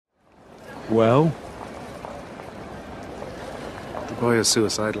Well? The boy is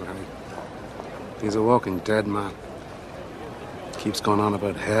suicidal, Harry. He's a walking dead man. Keeps going on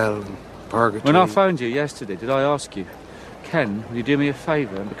about hell and purgatory. When I phoned you yesterday, did I ask you, Ken, will you do me a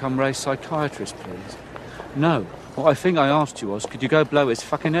favour and become Ray's psychiatrist, please? No. What I think I asked you was, could you go blow his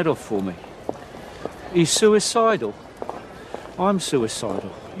fucking head off for me? He's suicidal. I'm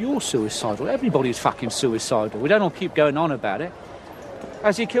suicidal. You're suicidal. Everybody's fucking suicidal. We don't all keep going on about it.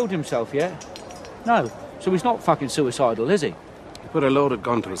 Has he killed himself yet? No. So he's not fucking suicidal, is he? He put a loaded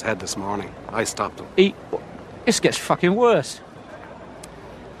gun to his head this morning. I stopped him. This gets fucking worse.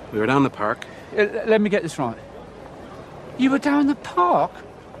 We were down the park. Let me get this right. You were down the park?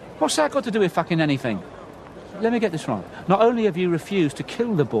 What's that got to do with fucking anything? Let me get this right. Not only have you refused to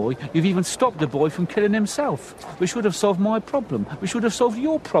kill the boy, you've even stopped the boy from killing himself. Which would have solved my problem. Which would have solved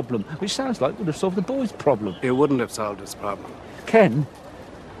your problem. Which sounds like would have solved the boy's problem. It wouldn't have solved his problem. Ken,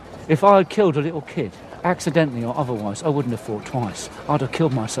 if I had killed a little kid, accidentally or otherwise, I wouldn't have thought twice. I'd have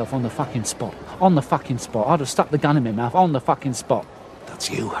killed myself on the fucking spot. On the fucking spot. I'd have stuck the gun in my mouth on the fucking spot.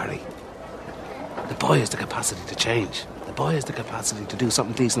 That's you, Harry. The boy has the capacity to change. The boy has the capacity to do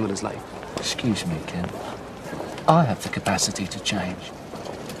something decent with his life. Excuse me, Ken. I have the capacity to change.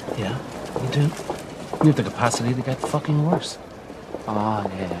 Yeah, you do. You have the capacity to get fucking worse. Ah,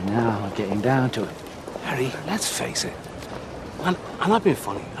 yeah, now I'm getting down to it. Harry, let's face it. And I'm not being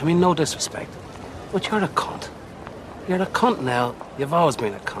funny. I mean, no disrespect. But you're a cunt. You're a cunt now. You've always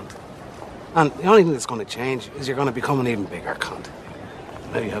been a cunt. And the only thing that's going to change is you're going to become an even bigger cunt.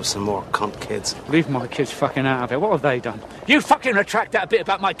 Maybe have some more cunt kids. Leave my kids fucking out of it. What have they done? You fucking retract that bit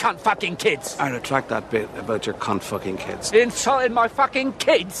about my cunt fucking kids. I retract that bit about your cunt fucking kids. Insulting my fucking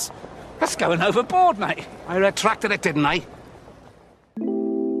kids? That's going overboard, mate. I retracted it, didn't I?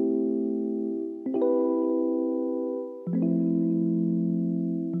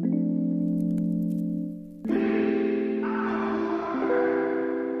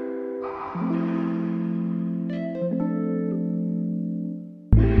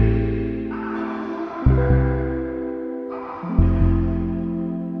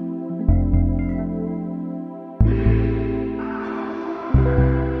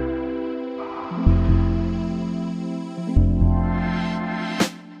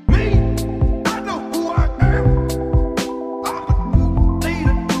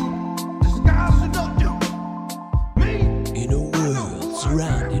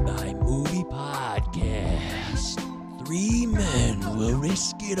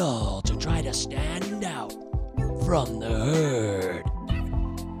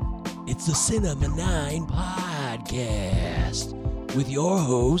 Cinema 9 Podcast with your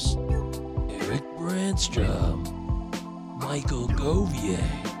hosts Eric Brandstrom, Michael Govier,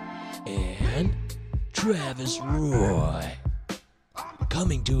 and Travis Roy.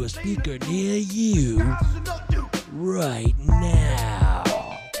 Coming to a speaker near you right now.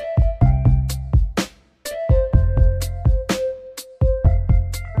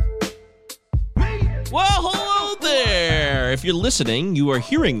 Well, hello there! If you're listening, you are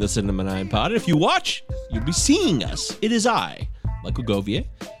hearing the Cinema 9 Pod. If you watch, you'll be seeing us. It is I, Michael Govier,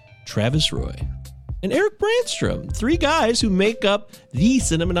 Travis Roy, and Eric Brandstrom. Three guys who make up the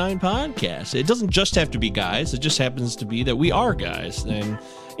Cinema 9 Podcast. It doesn't just have to be guys. It just happens to be that we are guys. And,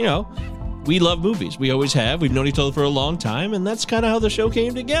 you know, we love movies. We always have. We've known each other for a long time, and that's kind of how the show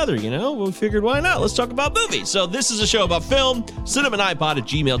came together, you know? We figured, why not? Let's talk about movies. So this is a show about film.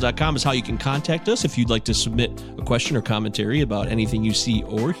 Cinema9pod@gmail.com is how you can contact us if you'd like to submit a question or commentary about anything you see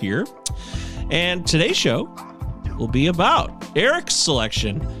or hear. And today's show will be about Eric's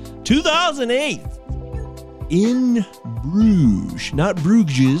selection, 2008, In Bruges. Not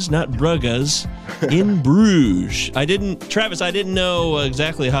Bruges, not Bruges, In Bruges. Travis, I didn't know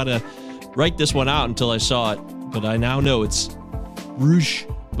exactly how to write this one out until I saw it, but I now know it's Bruges,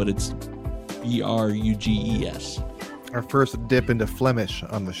 but it's Bruges. Our first dip into Flemish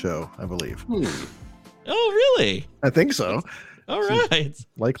on the show, I believe. Oh, really? I think so. All right.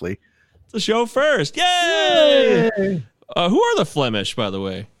 Likely. It's the show first. Yay! Who are the Flemish, by the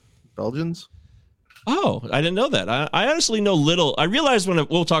way? Belgians? Oh, I didn't know that. I honestly know little. I realized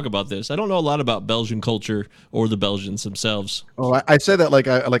we'll talk about this. I don't know a lot about Belgian culture or the Belgians themselves. Oh, I said that like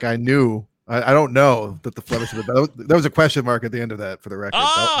I knew. I don't know that the Flemish. There was a question mark at the end of that for the record.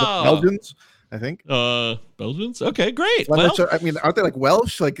 Oh! Belgians, I think. Belgians. Okay, great. Flemish, I mean, aren't they like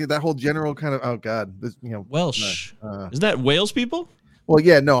Welsh? Like that whole general kind of. Oh God, this, Welsh. Isn't that Wales people? Well,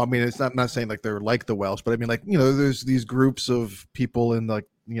 yeah, no. I mean, it's not saying like they're like the Welsh, but I mean, like there's these groups of people in like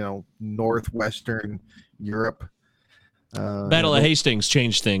northwestern Europe. Battle of Hastings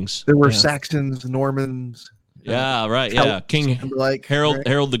changed things. There were Saxons, Normans, Yeah, right. Yeah, King like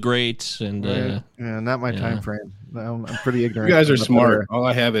Harold the Great, and right. Yeah, not my time frame. I'm pretty ignorant. You guys are smart. All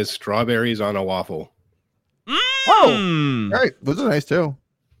I have is strawberries on a waffle. Oh, right. Those are nice too.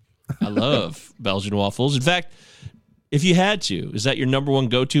 I love Belgian waffles. In fact, if you had to, is that your number one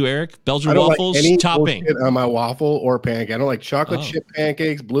go-to, Eric? Belgian waffles, like any topping on my waffle or pancake. I don't like chocolate chip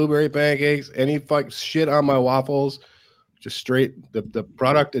pancakes, blueberry pancakes, any fuck shit on my waffles. Just straight the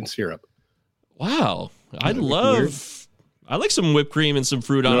product and syrup. Wow, I like some whipped cream and some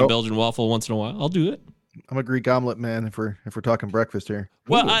fruit on a Belgian waffle once in a while. I'll do it. I'm a Greek omelet man if we're talking breakfast here.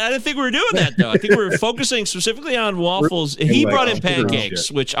 Well, I didn't think we were doing that though. I think we were focusing specifically on waffles. He brought in pancakes,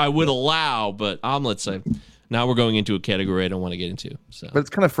 which I would allow, but omelets, now we're going into a category I don't want to get into. So, but it's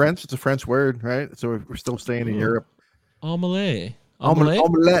kind of French. It's a French word, right? So we're still staying in Europe. Omelette.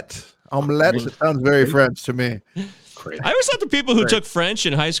 Omelette. It sounds very French to me. I always thought the people who took French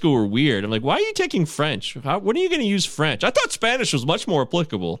in high school were weird. I'm like, why are you taking French? When are you going to use French? I thought Spanish was much more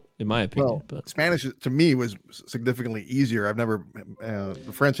applicable, in my opinion. Well, Spanish to me was significantly easier. I've never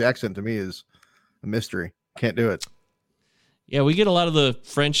the French accent to me is a mystery. Can't do it. Yeah, we get a lot of the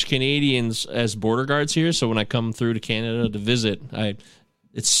French Canadians as border guards here. So when I come through to Canada to visit,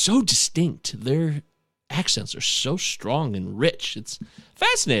 it's so distinct. Their accents are so strong and rich. It's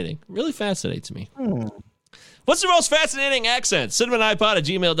fascinating. Really fascinating to me. What's the most fascinating accent?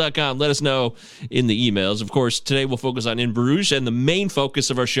 cinnamonipod@gmail.com. Let us know in the emails. Of course, today we'll focus on In Bruges and the main focus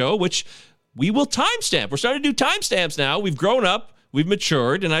of our show, which we will timestamp. We're starting to do timestamps now. We've grown up. We've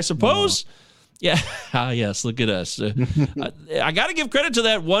matured. And I suppose... Yeah. Yes. Look at us. I got to give credit to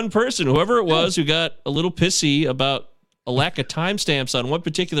that one person, whoever it was, who got a little pissy about a lack of timestamps on one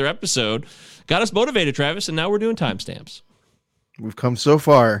particular episode. Got us motivated, Travis, and now we're doing timestamps. We've come so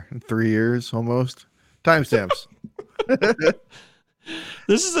far in 3 years almost. Timestamps.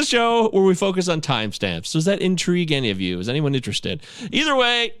 This is the show where we focus on timestamps. Does that intrigue any of you? Is anyone interested? Either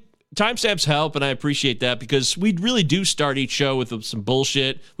way, timestamps help, and I appreciate that because we really do start each show with some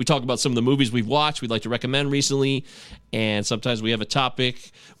bullshit. We talk about some of the movies we've watched, we'd like to recommend recently, and sometimes we have a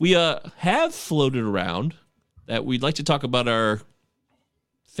topic. We have floated around that we'd like to talk about our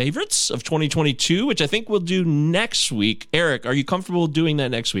favorites of 2022, which I think we'll do next week. Eric, are you comfortable doing that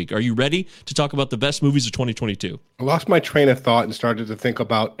next week? Are you ready to talk about the best movies of 2022? I lost my train of thought and started to think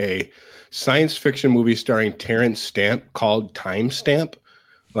about a science fiction movie starring Terrence Stamp called Timestamp.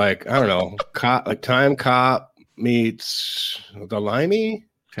 Like, I don't know, like Time Cop meets The Limey.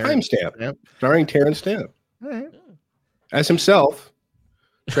 Timestamp, starring Terrence Stamp. Right. As himself,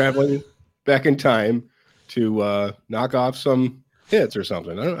 traveling back in time to knock off some hits or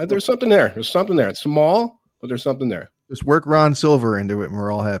something. There's something there. There's something there. It's small, but there's something there. Just work Ron Silver into it and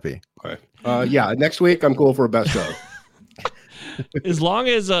we're all happy. Okay. Yeah, next week I'm cool for a best of. As long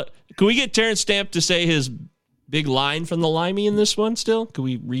as, can we get Terrence Stamp to say his big line from The Limey in this one still? Can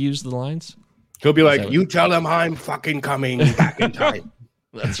we reuse the lines? He'll be like, you tell him I'm fucking coming back in time.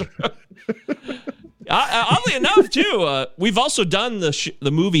 That's right. Oddly enough, too, we've also done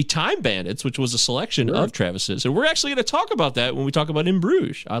the movie Time Bandits, which was a selection of Travis's. And we're actually going to talk about that when we talk about In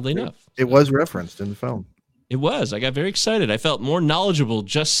Bruges, oddly enough. It was referenced in the film. It was. I got very excited. I felt more knowledgeable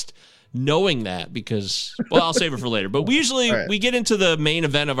just knowing that because, well, I'll save it for later. But we usually we get into the main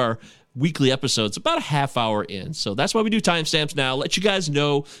event of our weekly episodes about a half hour in. So that's why we do timestamps now. Let you guys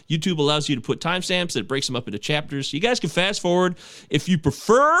know YouTube allows you to put timestamps. It breaks them up into chapters. So you guys can fast forward. If you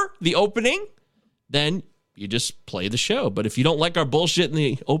prefer the opening, then you just play the show. But if you don't like our bullshit in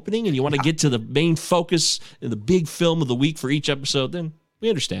the opening and you want to get to the main focus in the big film of the week for each episode, then we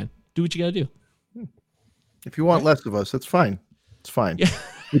understand. Do what you got to do. If you want less of us, that's fine. It's fine. Yeah.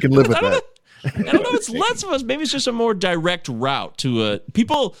 We can live with that. I don't know if it's less of us. Maybe it's just a more direct route to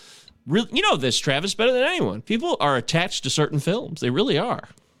people. Really, you know this, Travis, better than anyone. People are attached to certain films. They really are.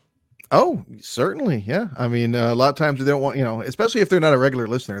 Oh, certainly. Yeah. I mean, a lot of times they don't want, especially if they're not a regular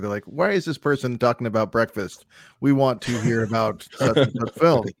listener, they're like, why is this person talking about breakfast? We want to hear about such and such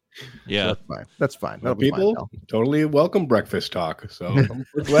film. Yeah. So that's fine. That'll people be fine, totally welcome breakfast talk. So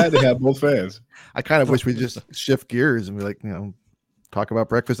we're glad to have both fans. I kind of wish we just shift gears and be like, talk about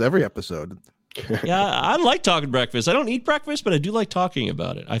breakfast every episode. Yeah, I like talking breakfast. I don't eat breakfast, but I do like talking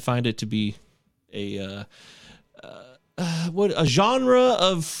about it. I find it to be a genre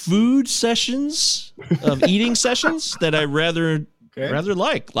of food sessions, of eating sessions that I rather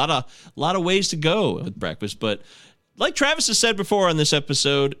like. A lot of ways to go with breakfast, but like Travis has said before on this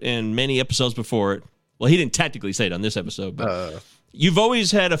episode and many episodes before it. Well, he didn't technically say it on this episode, but you've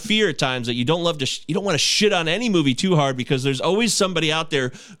always had a fear at times that you don't want to shit on any movie too hard because there's always somebody out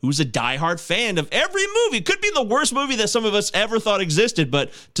there who's a diehard fan of every movie. It could be the worst movie that some of us ever thought existed,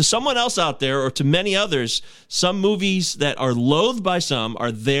 but to someone else out there or to many others, some movies that are loathed by some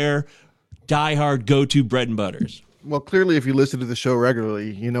are their diehard go-to bread and butters. Well, clearly, if you listen to the show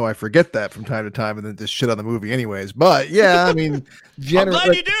regularly, you know I forget that from time to time and then just shit on the movie anyways. But yeah, I mean, I'm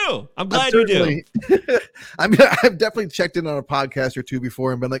glad you do. I'm glad you do. I mean, I've definitely checked in on a podcast or two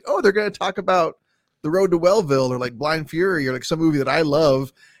before and been like, oh, they're going to talk about The Road to Wellville or like Blind Fury or like some movie that I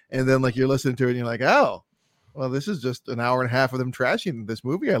love. And then like you're listening to it and you're like, oh, well, this is just an hour and a half of them trashing this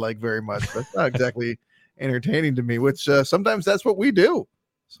movie I like very much. That's not exactly entertaining to me, which sometimes that's what we do.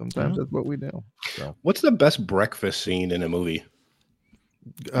 Sometimes that's what we do. So. What's the best breakfast scene in a movie?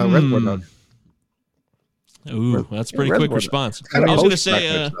 Reservoir Dogs. Ooh, that's a pretty quick response. I was going to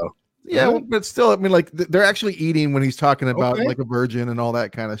say, yeah, but still, I mean, like they're actually eating when he's talking about like a virgin and all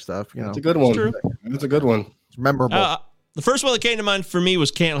that kind of stuff. You know, that's a good one. That's a good one. It's memorable. The first one that came to mind for me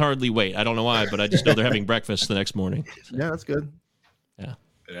was Can't Hardly Wait. I don't know why, but I just know they're having breakfast the next morning. So. Yeah, that's good. Yeah.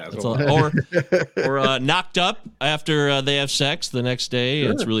 Or knocked up after they have sex the next day.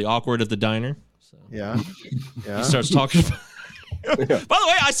 Sure. It's really awkward at the diner. So. Yeah. He starts talking. By the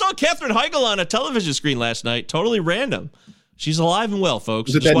way, I saw Katherine Heigl on a television screen last night. Totally random. She's alive and well,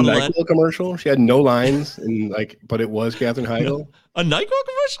 folks. Was it that NyQuil commercial? She had no lines, but it was Katherine Heigl. A NyQuil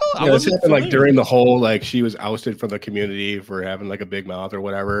commercial? Yeah, this happened like during the whole she was ousted from the community for having like a big mouth or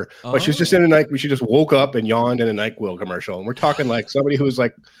whatever. But she was just in a NyQuil. She just woke up and yawned in a NyQuil commercial. And we're talking like somebody who was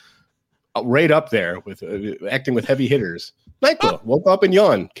like right up there with acting with heavy hitters. NyQuil woke up and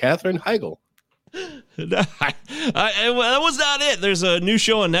yawned. Katherine Heigl. That was not it. There's a new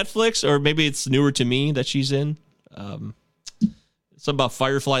show on Netflix, or maybe it's newer to me that she's in. Something about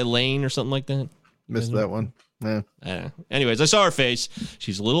Firefly Lane or something like that. Missed that one. Yeah. Anyways, I saw her face.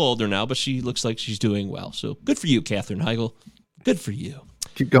 She's a little older now, but she looks like she's doing well. So good for you, Katherine Heigl. Good for you.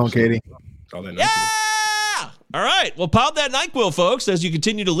 Keep going, Katie. Yeah! All right. Well, pound that NyQuil, folks, as you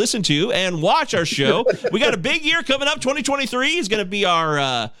continue to listen to and watch our show. We got a big year coming up. 2023 is going to be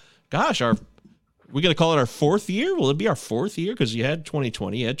we're going to call it our fourth year. Will it be our fourth year? Because you had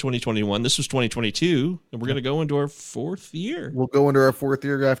 2020, you had 2021. This was 2022, and we're going to go into our fourth year. We'll go into our fourth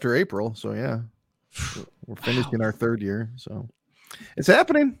year after April. So, yeah, we're finishing our third year. So, it's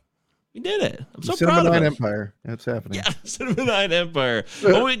happening. We did it. I'm so Cinema proud of 9 us. Empire. It's happening. Yeah, Cinema 9 Empire.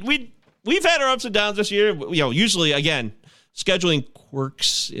 Well, we've had our ups and downs this year. Usually, again, scheduling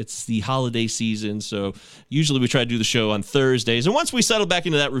quirks. It's the holiday season, so usually we try to do the show on Thursdays. And once we settle back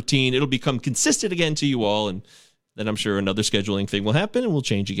into that routine, it'll become consistent again to you all, and then I'm sure another scheduling thing will happen and we'll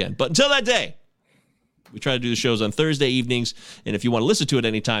change again. But until that day, we try to do the shows on Thursday evenings, and if you want to listen to it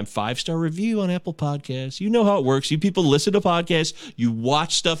anytime, 5-star review on Apple Podcasts. You know how it works. You people listen to podcasts. You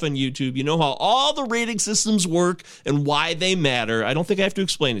watch stuff on YouTube. You know how all the rating systems work and why they matter. I don't think I have to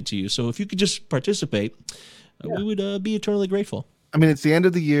explain it to you. So if you could just participate, we would be eternally grateful. I mean, it's the end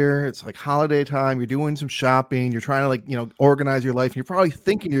of the year. It's like holiday time. You're doing some shopping. You're trying to organize your life. You're probably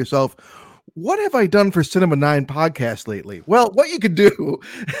thinking to yourself, what have I done for Cinema 9 podcast lately? Well, what you could do.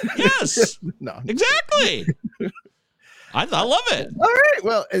 Yes. No. Exactly. I love it. All right.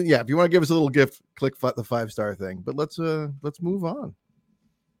 Well, and yeah, if you want to give us a little gift, click the 5-star thing. But let's move on.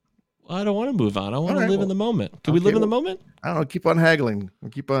 Well, I don't want to move on. I want to live in the moment. Can we live in the moment? I don't know. Keep on haggling.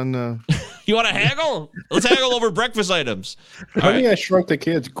 We'll keep on. You want to haggle? Let's haggle over breakfast items. Honey, I Shrunk the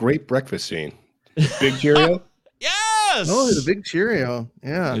Kids. Great breakfast scene. Big Cheerio. Yes. Oh, the Big Cheerio.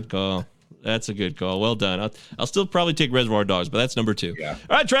 Yeah. Good call. That's a good call. Well done. I'll still probably take Reservoir Dogs, but that's number 2. Yeah.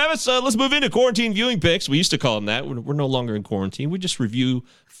 All right, Travis, let's move into quarantine viewing picks. We used to call them that. We're no longer in quarantine. We just review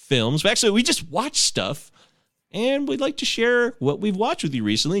films. Actually, we just watch stuff, and we'd like to share what we've watched with you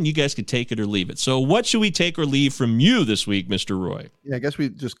recently, and you guys can take it or leave it. So what should we take or leave from you this week, Mr. Roy? Yeah, I guess we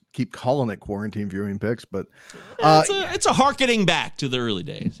just keep calling it quarantine viewing picks, but it's a harkening back to the early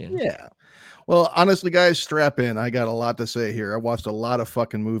days. Yeah. Well, honestly, guys, strap in. I got a lot to say here. I watched a lot of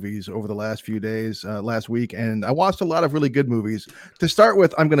fucking movies over the last few days, last week, and I watched a lot of really good movies. To start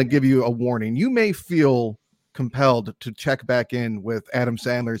with, I'm going to give you a warning. You may feel compelled to check back in with Adam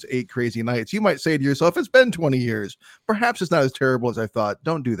Sandler's 8 Crazy Nights. You might say to yourself, it's been 20 years. Perhaps it's not as terrible as I thought.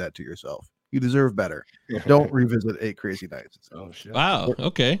 Don't do that to yourself. You deserve better. Don't revisit 8 Crazy Nights. Oh, shit. Wow.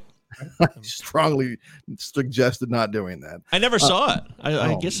 Okay. I strongly suggested not doing that. I never saw it.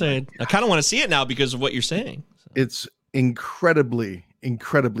 I guess I kind of want to see it now because of what you're saying. So. It's incredibly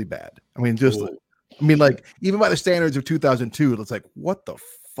bad. I mean, like even by the standards of 2002, it's like, what the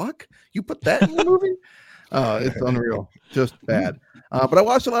fuck? You put that in the movie? It's unreal. Just bad. But I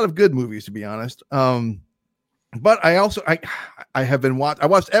watched a lot of good movies, to be honest. But I also I have been I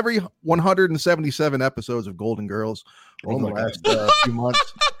watched every 177 episodes of Golden Girls over the last few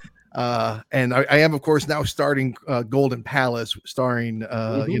months. And I am, of course, now starting Golden Palace, starring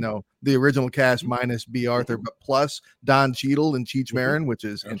you know, the original cast minus B. Arthur, but plus Don Cheadle and Cheech Marin, which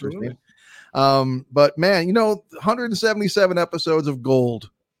is interesting. But man, you know, 177 episodes of gold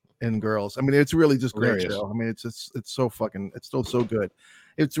in Girls. I mean, it's really just great show. I mean, it's so fucking, it's still so good.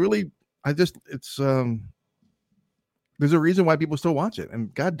 It's really, it's there's a reason why people still watch it,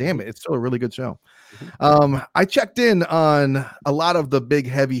 and god damn it, it's still a really good show. I checked in on a lot of the big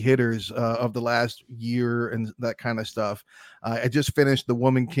heavy hitters of the last year and that kind of stuff. I just finished The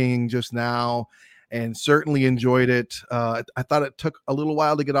Woman King just now and certainly enjoyed it. I thought it took a little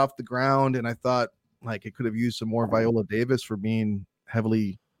while to get off the ground, and I thought like it could have used some more Viola Davis for being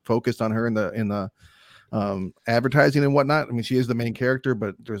heavily focused on her in the advertising and whatnot. I mean, she is the main character,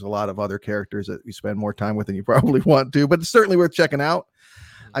 but there's a lot of other characters that you spend more time with than you probably want to, but it's certainly worth checking out.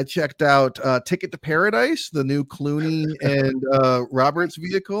 I checked out Ticket to Paradise, the new Clooney and Roberts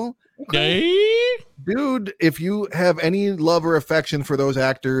vehicle. Dude, if you have any love or affection for those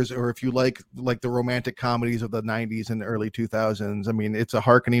actors, or if you like the romantic comedies of the 90s and early 2000s, I mean, it's a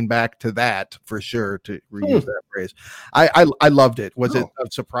hearkening back to that for sure, to reuse that phrase. I loved it. Was it a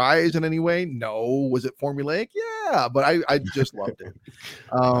surprise in any way? No. Was it formulaic? Yeah, but I just loved it.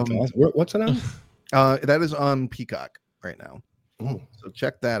 What's it on? That is on Peacock right now. So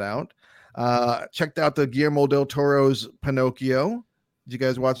check that out. Checked out the Guillermo del Toro's Pinocchio. Did you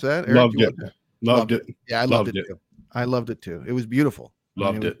guys watch that? Eric, Loved it. Yeah, I loved it too. I loved it too. It was beautiful.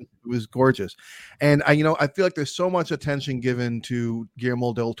 Loved it. It was gorgeous. And I feel like there's so much attention given to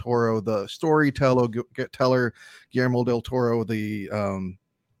Guillermo del Toro, the storyteller, Guillermo del Toro, the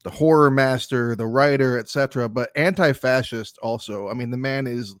horror master, the writer, etc. But anti-fascist also. I mean, the man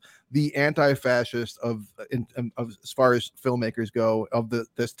is the anti-fascist of as far as filmmakers go of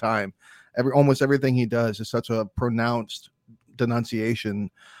this time. Almost everything he does is such a pronounced denunciation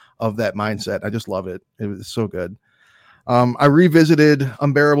of that mindset. I just love it. It was so good. I revisited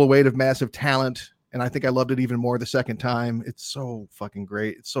Unbearable Weight of Massive Talent, and I think I loved it even more the second time. It's so fucking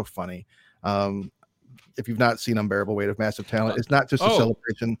great. It's so funny. If you've not seen Unbearable Weight of Massive Talent, it's not just a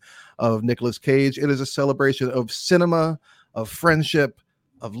celebration of Nicolas Cage. It is a celebration of cinema, of friendship,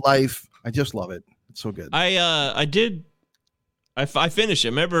 of life. I just love it. It's so good. I finished it.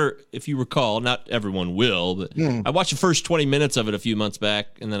 Remember, if you recall, not everyone will, but I watched the first 20 minutes of it a few months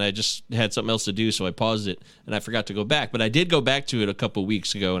back, and then I just had something else to do, so I paused it, and I forgot to go back. But I did go back to it a couple of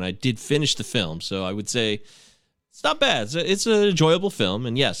weeks ago, and I did finish the film. So I would say it's not bad. It's an enjoyable film,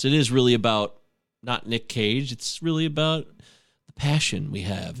 and yes, it is really about not Nick Cage. It's really about the passion we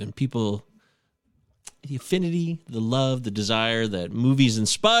have and people, the affinity, the love, the desire that movies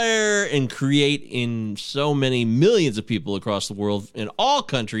inspire and create in so many millions of people across the world in all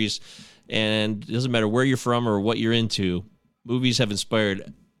countries. And it doesn't matter where you're from or what you're into, movies have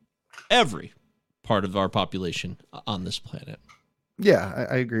inspired every part of our population on this planet. Yeah,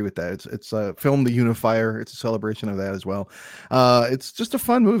 I agree with that. It's a film, The Unifier. It's a celebration of that as well. It's just a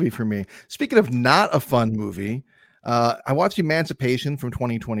fun movie for me. Speaking of not a fun movie, I watched Emancipation from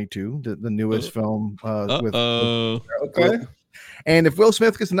 2022, the newest film. Okay. And if Will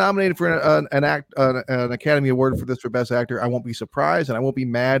Smith gets nominated for an Academy Award for Best Actor, I won't be surprised and I won't be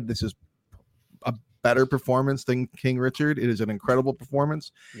mad. This is a better performance than King Richard. It is an incredible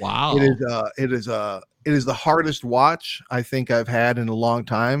performance. Wow. It is the hardest watch I think I've had in a long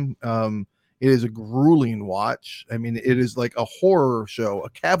time. It is a grueling watch. I mean, it is like a horror show, a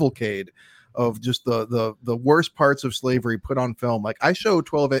cavalcade of just the worst parts of slavery put on film. Like I show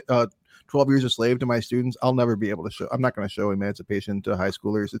 12 Years a Slave to my students. I'll never be able to show. I'm not going to show Emancipation to high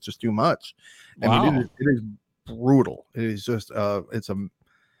schoolers. It's just too much. Wow. I mean, it is brutal. It is just it's an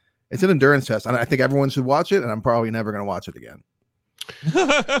endurance test, and I think everyone should watch it. And I'm probably never going to watch it again.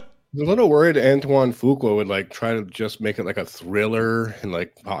 I'm a little worried Antoine Fuqua would like try to just make it like a thriller and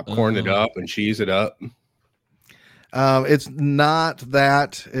like popcorn it up and cheese it up. It's not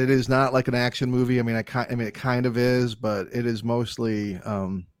that. It is not like an action movie. I mean, it kind of is, but it is mostly.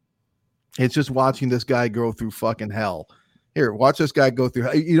 It's just watching this guy go through fucking hell. Here, watch this guy go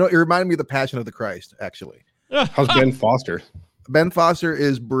through. You know, it reminded me of The Passion of the Christ. Actually, how's Ben Foster? Ben Foster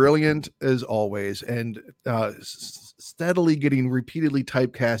is brilliant as always, and steadily getting repeatedly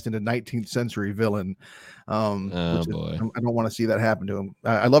typecast into 19th century villain. Oh boy, I don't want to see that happen to him.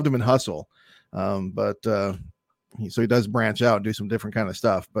 I loved him in Hustle, but he does branch out and do some different kind of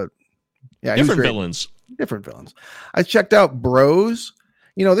stuff. But yeah, different villains. I checked out Bros.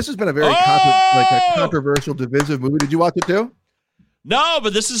 You know, this has been a very controversial, divisive movie. Did you watch it too? No,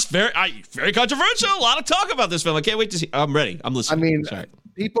 but this is very controversial. A lot of talk about this film. I can't wait to see. I'm ready. I'm listening. I mean, sorry.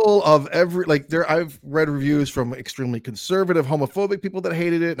 People of every I've read reviews from extremely conservative, homophobic people that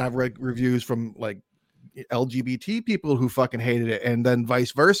hated it, and I've read reviews from like LGBT people who fucking hated it, and then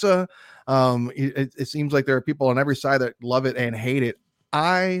vice versa. It seems like there are people on every side that love it and hate it.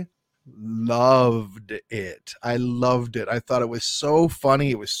 I loved it. I loved it. I thought it was so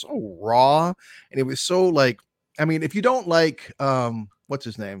funny. It was so raw, and it was so like. I mean, if you don't like, what's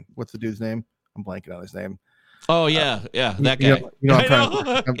his name? What's the dude's name? I'm blanking on his name. Oh yeah, that guy.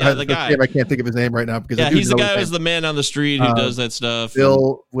 The guy. I can't think of his name right now because he's the guy who's the man on the street who does that stuff.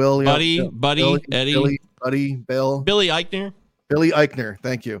 Bill, Buddy, Eddie, Bill, Billy Eichner. Billy Eichner,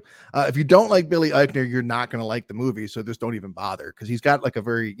 thank you. If you don't like Billy Eichner, you're not going to like the movie, so just don't even bother because he's got like a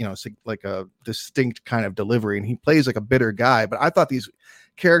very, like a distinct kind of delivery, and he plays like a bitter guy. But I thought these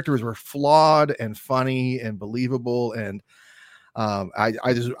characters were flawed and funny and believable, and I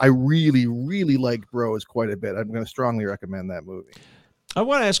really, really liked Bros quite a bit. I'm going to strongly recommend that movie. I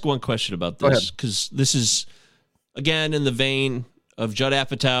want to ask one question about this because this is, again, in the vein of Judd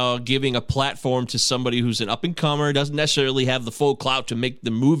Apatow giving a platform to somebody who's an up-and-comer, doesn't necessarily have the full clout to make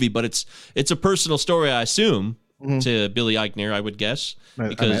the movie, but it's a personal story, I assume, to Billy Eichner, I would guess.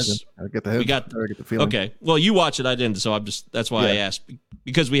 Because I get the feeling. Okay, well, you watch it, I didn't, so that's why I asked.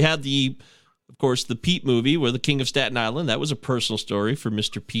 Because we had of course, the Pete movie where the King of Staten Island, that was a personal story for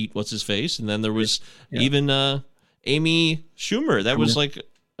Mr. Pete, what's-his-face, and then there was even Amy Schumer. That was like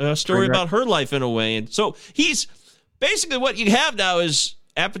a story about her life in a way. And so he's... Basically, what you have now is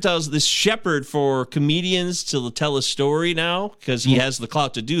Apatow's this shepherd for comedians to tell a story now because he has the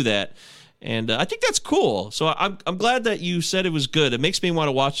clout to do that, and I think that's cool. So I'm glad that you said it was good. It makes me want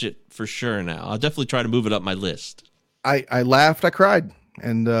to watch it for sure now. I'll definitely try to move it up my list. I laughed, I cried,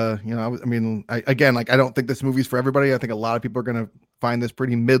 and I don't think this movie's for everybody. I think a lot of people are going to find this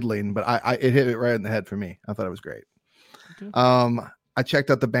pretty middling, but it hit it right in the head for me. I thought it was great. Okay. I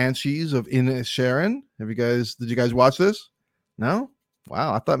checked out the Banshees of Inisherin. Did you guys watch this? No?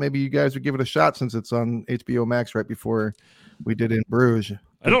 Wow. I thought maybe you guys would give it a shot since it's on HBO Max right before we did In Bruges.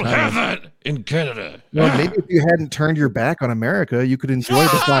 I don't have that in Canada. Well, maybe if you hadn't turned your back on America, you could enjoy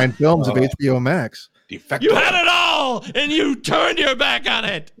the fine films of HBO Max. You had it all, and you turned your back on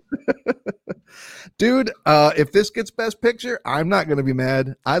it. Dude, if this gets Best Picture, I'm not going to be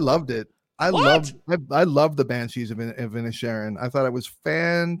mad. I loved it. I love the Banshees of Inisherin. I thought it was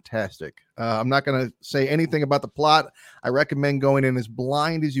fantastic. I'm not going to say anything about the plot. I recommend going in as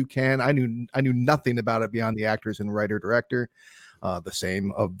blind as you can. I knew nothing about it beyond the actors and writer director. The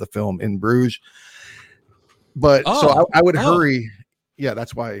same of the film In Bruges. But so I would hurry. Yeah,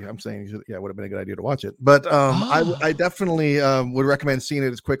 that's why I'm saying it would have been a good idea to watch it. But I definitely would recommend seeing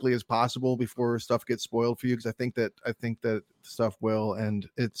it as quickly as possible before stuff gets spoiled for you, because I think that stuff will, and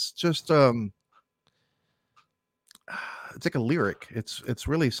it's just it's like a lyric. It's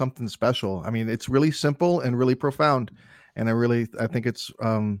really something special. I mean, it's really simple and really profound, and I think it's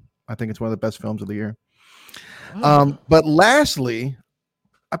one of the best films of the year. But lastly,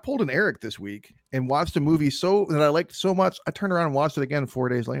 I pulled an Eric this week and watched a movie that I liked so much, I turned around and watched it again 4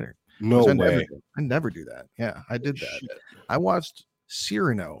 days later. No way. I never do that. Yeah, I did that. Shit. I watched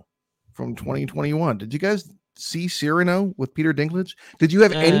Cyrano from 2021. Did you guys see Cyrano with Peter Dinklage? Did you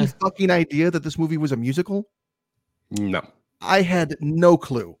have any fucking idea that this movie was a musical? No. I had no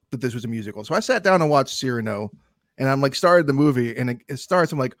clue that this was a musical. So I sat down and watched Cyrano, and I'm like, started the movie, and it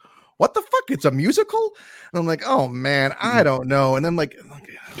starts. I'm like, what the fuck? It's a musical? And I'm like, oh man, I don't know. And then like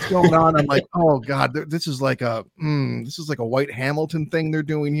what's going on? I'm like, oh god, this is like a White Hamilton thing they're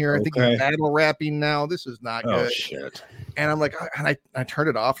doing here. I think he's battle rapping now. This is not good. Oh shit. And I'm like, and I turned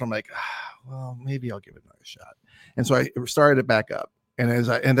it off, and I'm like, well, maybe I'll give it another shot. And so I started it back up. And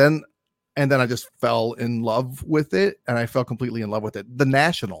then I just fell in love with it, and I fell completely in love with it. The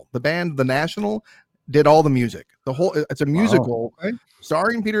band The National did all the music. It's a musical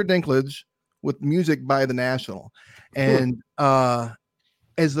starring Peter Dinklage with music by The National. And when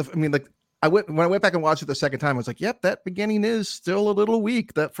I went back and watched it the second time, I was like, yep, that beginning is still a little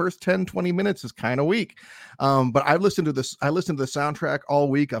weak. That first 10-20 minutes is kind of weak. But I listened to the soundtrack all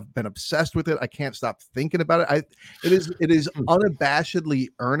week. I've been obsessed with it. I can't stop thinking about it. It is unabashedly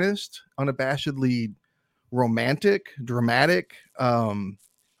earnest, unabashedly romantic, dramatic.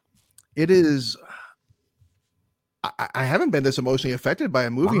 It is. I haven't been this emotionally affected by a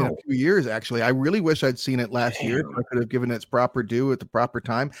movie in a few years, actually. I really wish I'd seen it last year. I could have given it its proper due at the proper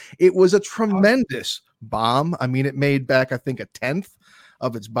time. It was a tremendous bomb. I mean, it made back, I think, a 10th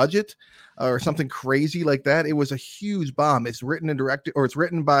of its budget or something crazy like that. It was a huge bomb. It's written and directed, or it's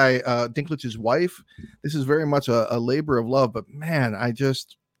written by Dinklage's wife. This is very much a labor of love, but man, I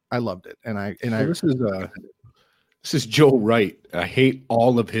loved it. This is Joe Wright. I hate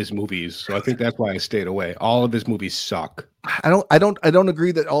all of his movies, so I think that's why I stayed away. All of his movies suck. I don't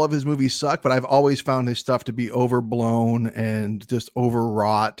agree that all of his movies suck, but I've always found his stuff to be overblown and just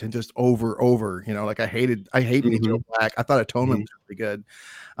overwrought and just over. Like I hate Joe Black. I thought Atonement was really good,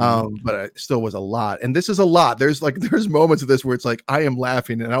 but it still was a lot. And this is a lot. There's moments of this where it's like I am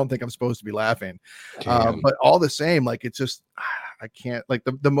laughing, and I don't think I'm supposed to be laughing. But all the same, like it's just. I can't, like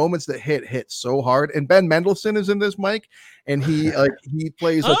the moments that hit so hard. And Ben Mendelsohn is in this, Mike, and he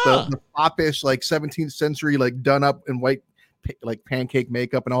plays like the popish, like 17th century, like done up in white, like pancake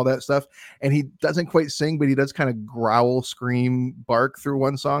makeup and all that stuff. And he doesn't quite sing, but he does kind of growl, scream, bark through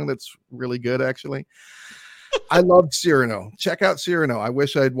one song that's really good, actually. I loved Cyrano. Check out Cyrano. I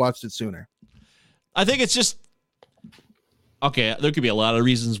wish I'd watched it sooner. I think it's just okay. There could be a lot of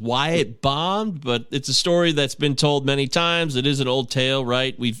reasons why it bombed, but it's a story that's been told many times. It is an old tale,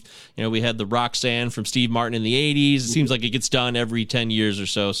 right? We had the Roxanne from Steve Martin in the 80s. It seems like it gets done every 10 years or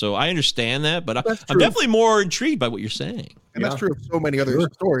so. So I understand that, but I'm definitely more intrigued by what you're saying. And that's true of so many other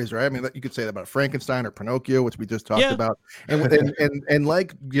stories, right? I mean, you could say that about Frankenstein or Pinocchio, which we just talked about. And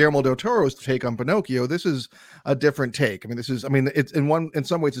like Guillermo del Toro's take on Pinocchio, this is a different take. It's in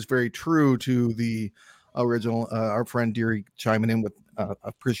some ways it's very true to the original. Our friend Deary chiming in with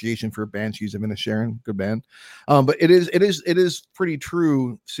appreciation for Banshees of Inisherin, good band. But it is pretty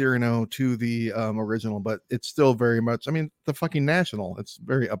true, Cyrano, to the original, but it's still very much. I mean, the fucking National. It's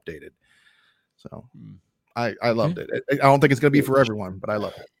very updated. So I loved it. I don't think it's going to be for everyone, but I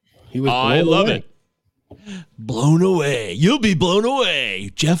love it. I love it. Blown away. You'll be blown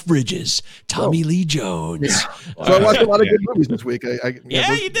away. Jeff Bridges, Tommy Lee Jones. Yeah. So I watched a lot of good movies this week. You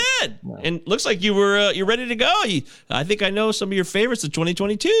did. Yeah. And looks like you're ready to go. I think I know some of your favorites of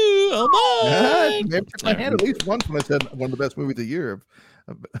 2022. Oh my! Maybe took my hand at least once when I said one of the best movies of the year.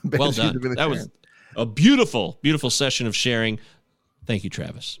 Well done. That was a beautiful, beautiful session of sharing. Thank you,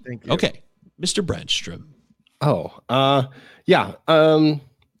 Travis. Thank you. Okay, Mr. Brandstrom.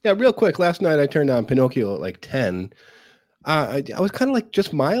 Yeah, real quick. Last night I turned on Pinocchio at like 10. I was kind of like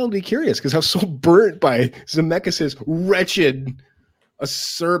just mildly curious because I was so burnt by Zemeckis' wretched,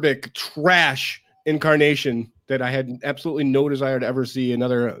 acerbic trash incarnation that I had absolutely no desire to ever see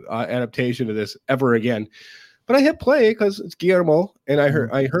another adaptation of this ever again. But I hit play because it's Guillermo, and I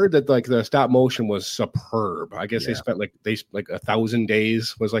heard that like the stop motion was superb. I guess they spent like 1,000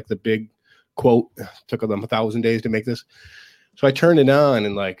 days was like the big quote. Took them 1,000 days to make this. So I turned it on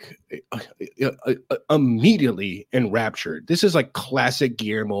and like immediately enraptured. This is like classic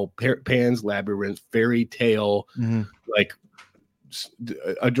Guillermo, Pan's Labyrinth, fairy tale, like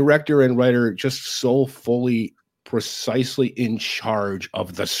a director and writer just so fully, precisely in charge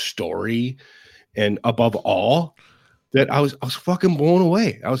of the story, and above all, that I was fucking blown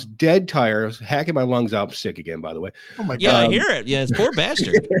away. I was dead tired. I was hacking my lungs out. I'm sick again, by the way. Oh my God. Yeah, I hear it. Yeah, it's poor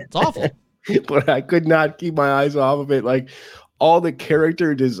bastard. It's awful. But I could not keep my eyes off of it. Like all the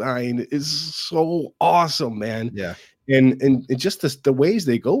character design is so awesome, man. Yeah. And just the ways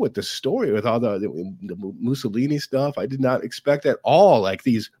they go with the story, with all the Mussolini stuff, I did not expect at all. Like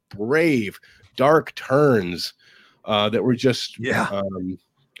these brave, dark turns that were just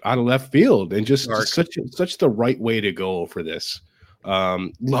out of left field, and just such the right way to go for this.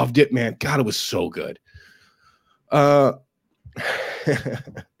 Loved it, man. God, it was so good.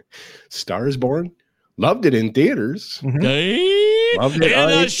 Star is Born. Loved it in theaters. Loved it on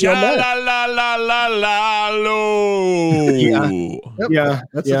that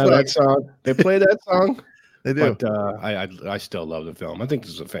song. They play that song. They do. But I still love the film. I think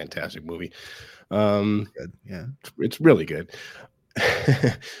this is a fantastic movie. Good. Yeah, it's really good.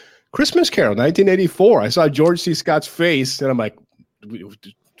 Christmas Carol, 1984. I saw George C. Scott's face, and I'm like,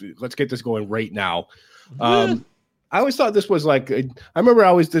 let's get this going right now. I always thought this was like, I remember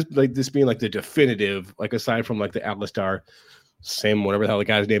always this being like the definitive, like aside from like the Atlas Star, Sam, whatever the hell the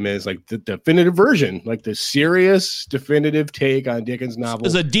guy's name is, like the definitive version, like the serious definitive take on Dickens' novel. It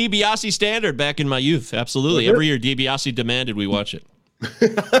was a DiBiase standard back in my youth. Absolutely. Every year DiBiase demanded we watch it.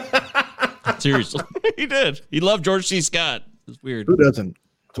 Seriously. He did. He loved George C. Scott. It's weird. Who doesn't?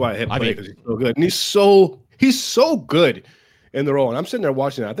 That's why I hit play, because he's so good. And he's so good in the role. And I'm sitting there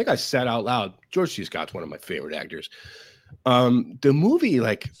watching it. I think I said out loud, George C. Scott's one of my favorite actors. The movie,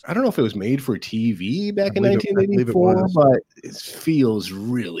 like, I don't know if it was made for TV back in 1984, but it feels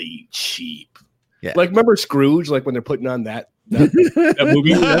really cheap. Yeah. Like, remember Scrooge, like when they're putting on that That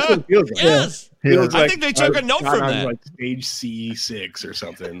movie. That's what it feels like. Yes. Feels I think they took a note shot from on, that. like stage C6 or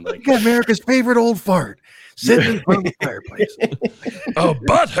something. Like, Look at America's favorite old fart sitting in front of the fireplace. A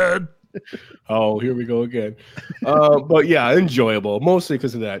butthead. oh, here we go again. But yeah, enjoyable, mostly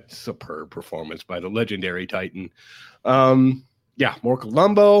because of that superb performance by the legendary Titan. Yeah, more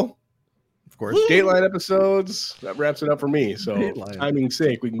Columbo. Of course. Dateline episodes. That wraps it up for me. So, Dateline. timing's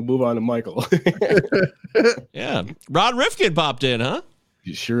sake, we can move on to Michael. Yeah. Ron Rifkin popped in, huh?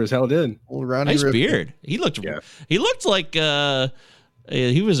 You sure as hell did. Old Ronnie Nice Rifkin. beard. He looked like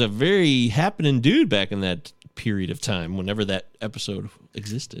he was a very happening dude back in that period of time, whenever that episode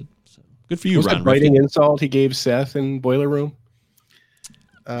existed. So good for you, Was Ron that biting Rifkin. insult he gave Seth in Boiler Room?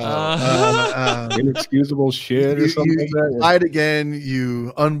 Inexcusable shit or something like You that? lied again,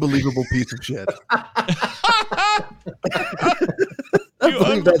 you unbelievable piece of shit. I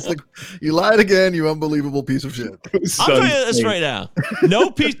believe that's you lied again, you unbelievable piece of shit. I'll tell you this right now. No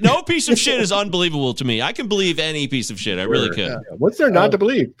piece of shit is unbelievable to me. I can believe any piece of shit. I really could. Yeah. What's there not to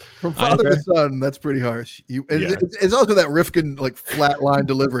believe? From father to son, that's pretty harsh. It's also that Rifkin like flat line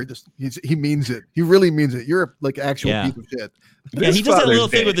delivery. Just he means it. He really means it. You're a like actual piece of shit. Yeah, he does that little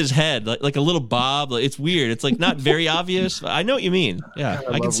thing with his head, like a little bob. Like, it's weird. It's like not very obvious. I know what you mean. Yeah,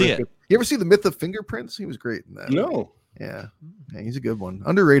 I can see Rifkin. it. You ever see the Myth of Fingerprints? He was great in that. No. Yeah, he's a good one.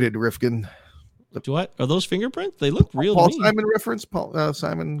 Underrated Rifkin. What are those fingerprints? They look real. Paul to me. Simon reference. Paul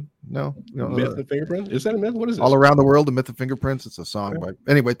Simon. No, Myth of Fingerprint? Is that a myth? What is it? All Around the World, The Myth of Fingerprints. It's a song, but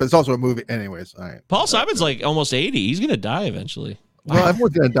anyway, but it's also a movie. Anyways, all right. Paul Simon's like almost 80. He's gonna die eventually. Well,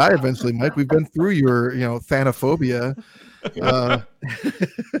 everyone's gonna die eventually, Mike. We've been through your, thanophobia.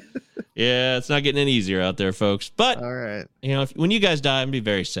 Yeah, it's not getting any easier out there, folks. But All right. when you guys die, I'm gonna be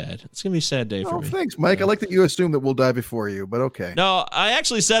very sad. It's gonna be a sad day for Oh, me. thanks, Mike. I like that you assume that we'll die before you, but okay. No, I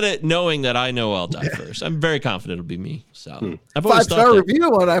actually said it knowing that I know I'll die first. I'm very confident it'll be me. So I've always thought 5-star that. review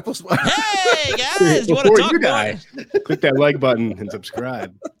on Apple. Hey guys, you want to Before talk you more? die, click that like button and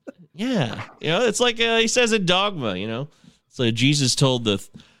subscribe. Yeah, it's like he says in Dogma. So Jesus told the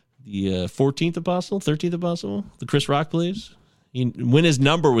 14th apostle, 13th apostle, the Chris Rock plays, when his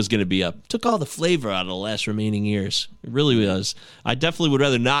number was going to be up. Took all the flavor out of the last remaining years. It really was. I definitely would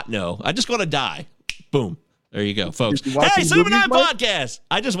rather not know. I just want to die. Boom. There you go, folks. Did you watch Hey, these Cinema movies, 9 Mike? Podcast.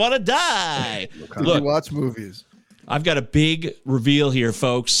 I just want to die. Did Look, you watch movies? I've got a big reveal here,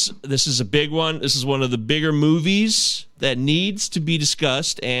 folks. This is a big one. This is one of the bigger movies that needs to be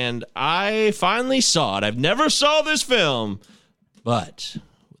discussed, and I finally saw it. I've never saw this film, but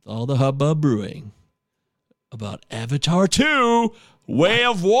with all the hubbub brewing about Avatar 2, Way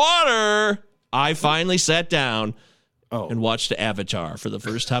of Water, I finally sat down and watched Avatar for the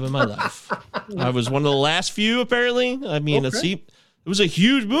first time in my life. I was one of the last few, apparently. I mean, let's see. It was a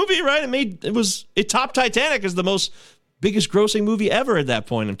huge movie, right? It topped Titanic as the biggest grossing movie ever at that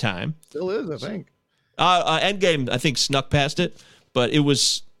point in time. Still is, I think. Endgame, I think, snuck past it, but it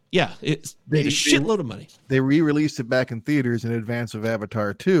was, it made a shitload of money. They re-released it back in theaters in advance of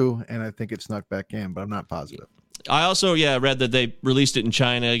Avatar 2, and I think it snuck back in, but I'm not positive. I also, read that they released it in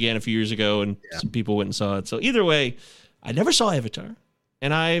China again a few years ago, and some people went and saw it. So either way, I never saw Avatar,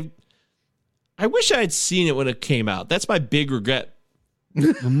 and I wish I had seen it when it came out. That's my big regret.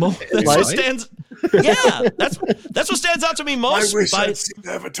 That's what stands. Yeah, that's what stands out to me most. I'd seen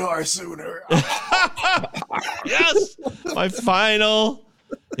Avatar sooner. Yes, his final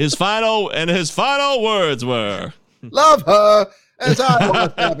words were, Love her as I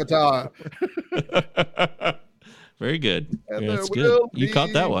watched Avatar. very good. And That's there good. will You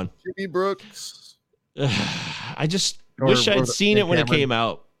caught that one. Jimmy Brooks. I just Or wish I'd was it seen it when it Cameron? came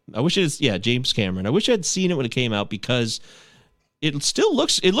out. I wish it's James Cameron. I wish I'd seen it when it came out because it still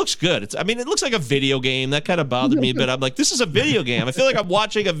looks good. It looks like a video game. That kind of bothered me, but I'm like, this is a video game. I feel like I'm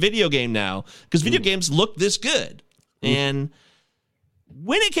watching a video game now because video games look this good. And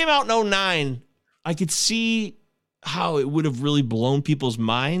when it came out in 2009, I could see how it would have really blown people's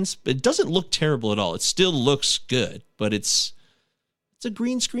minds, but it doesn't look terrible at all. It still looks good, but it's a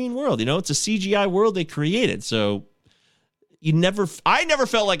green screen world, it's a CGI world they created. So I never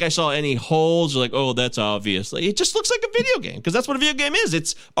felt like I saw any holes or like, oh, that's obvious. Like, it just looks like a video game because that's what a video game is.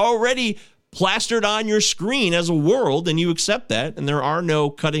 It's already plastered on your screen as a world and you accept that. And there are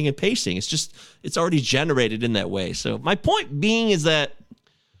no cutting and pasting. It's already generated in that way. So my point being is that,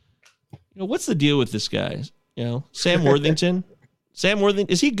 what's the deal with this guy? Sam Worthington.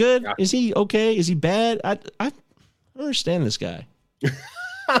 Is he good? Yeah. Is he okay? Is he bad? I don't understand this guy.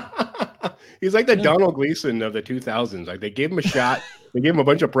 He's like the Donald Gleason of the 2000s. Like, they gave him a shot, they gave him a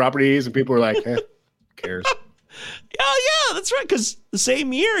bunch of properties, and people were like, who cares? Oh, yeah, that's right. Because the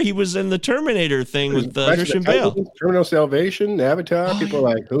same year he was in the Terminator thing with Christian Bale. Terminal Salvation, Avatar. People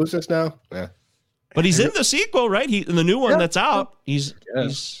are like, who's this now? Yeah. But he's in the sequel, right? In the new one that's out. He's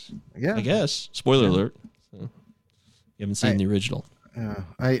Yeah. I guess. Spoiler alert. So, you haven't seen the original. Yeah,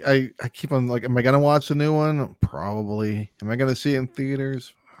 I keep on like, am I gonna watch the new one? Probably. Am I gonna see it in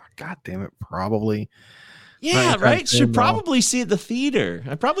theaters? God damn it, probably. Yeah, right. Should probably see it at the theater.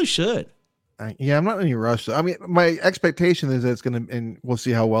 I probably should. Yeah, I'm not in any rush. I mean, my expectation is that it's gonna, and we'll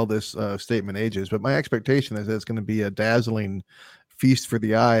see how well this statement ages. But my expectation is that it's gonna be a dazzling feast for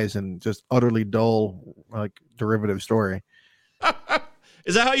the eyes and just utterly dull, like derivative story.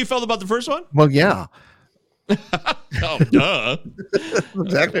 Is that how you felt about the first one? Well, yeah. Oh, duh. That's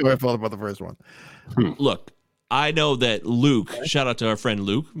exactly what I felt about the first one. Look, I know that Luke, shout out to our friend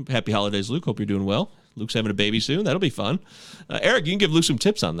Luke. Happy holidays, Luke. Hope you're doing well. Luke's having a baby soon. That'll be fun. Eric, you can give Luke some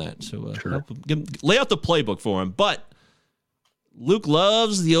tips on that. So Sure. lay out the playbook for him. But Luke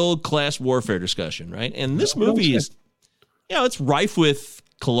loves the old class warfare discussion, right? And this movie is, it's rife with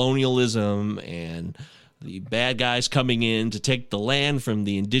colonialism and the bad guys coming in to take the land from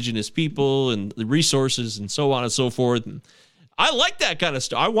the indigenous people and the resources and so on and so forth. And I like that kind of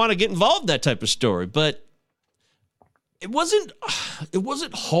story. I want to get involved in that type of story, but it wasn't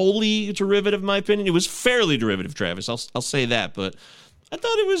wholly derivative, in my opinion. It was fairly derivative, Travis. I'll say that, but I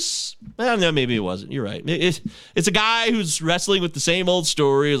thought it was, I don't know, maybe it wasn't. You're right. It's a guy who's wrestling with the same old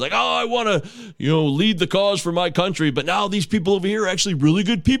story. It's like, oh, I want to, lead the cause for my country, but now these people over here are actually really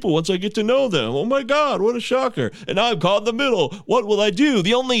good people once I get to know them. Oh my God, what a shocker. And now I'm caught in the middle. What will I do?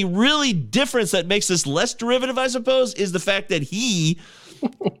 The only really difference that makes this less derivative, I suppose, is the fact that he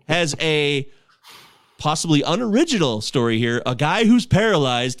has a possibly unoriginal story here. A guy who's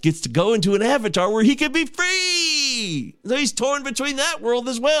paralyzed gets to go into an avatar where he can be free. So he's torn between that world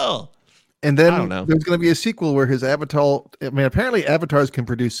as well. And then I don't know. There's going to be a sequel where his avatar, I mean, apparently avatars can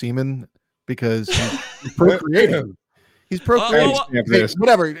produce semen because he's procreating. He's procreating. Hey,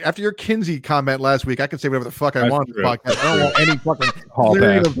 whatever. After your Kinsey comment last week, I can say whatever the fuck I want on the podcast. I don't want any fucking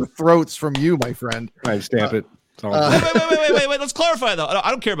clearing of the throats from you, my friend. I stamp it. Wait. Let's clarify, though.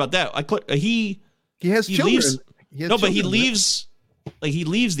 I don't care about that. He has children. He leaves. Like he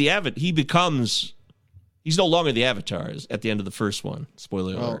leaves the avatar. He's no longer the avatar at the end of the first one.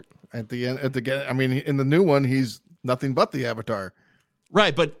 Spoiler alert. At the end, I mean, in the new one, he's nothing but the avatar.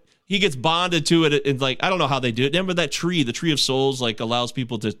 Right, but he gets bonded to it. And like, I don't know how they do it. Remember that tree? The tree of souls, like allows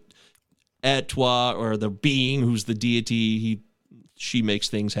people to Atwa, or the being who's the deity. She makes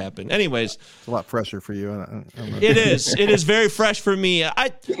things happen. Anyways, it's a lot fresher for you. It is. It is very fresh for me.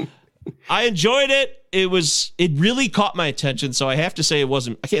 I enjoyed it. It really caught my attention. So I have to say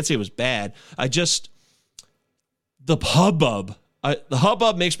I can't say it was bad. The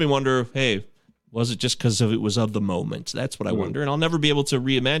hubbub makes me wonder, hey, was it just because it was of the moment? That's what I wonder. And I'll never be able to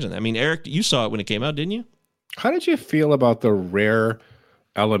reimagine that. I mean, Eric, you saw it when it came out, didn't you? How did you feel about the rare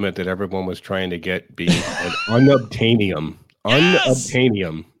element that everyone was trying to get being an unobtainium? Yes!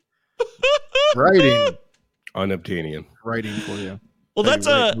 Unobtainium. Writing. Unobtainium. Writing for you.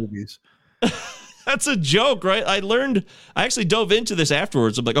 Well, movies. That's a joke, right? I actually dove into this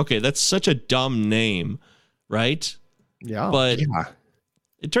afterwards. I'm like, okay, that's such a dumb name, right? Yeah. But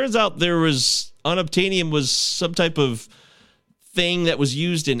it turns out unobtainium was some type of thing that was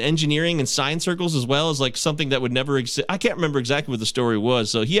used in engineering and science circles, as well as like something that would never exist. I can't remember exactly what the story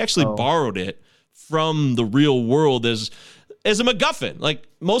was. So he actually borrowed it from the real world as a MacGuffin. Like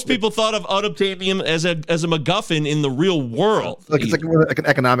most people thought of unobtainium as a MacGuffin in the real world. It's like an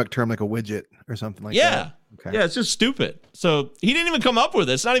economic term, like a widget or something like that. Okay. Yeah, it's just stupid. So he didn't even come up with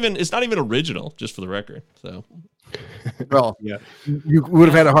it. It's not even original, just for the record. So well, yeah. You would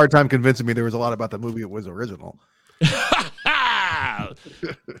have had a hard time convincing me there was a lot about the movie that was original. I would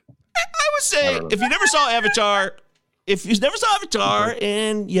say if you never saw Avatar,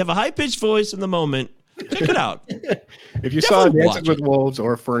 and you have a high-pitched voice in the moment, check it out. If you saw Dancing with Wolves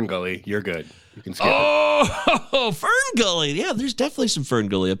or Fern Gully, you're good. You can skip it. Fern Gully. Yeah, there's definitely some Fern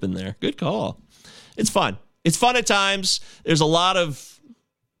Gully up in there. Good call. It's fun. It's fun at times. There's a lot of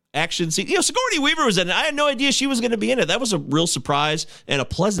action scenes. Sigourney Weaver was in it. I had no idea she was going to be in it. That was a real surprise and a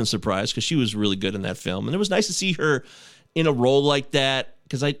pleasant surprise because she was really good in that film. And it was nice to see her in a role like that.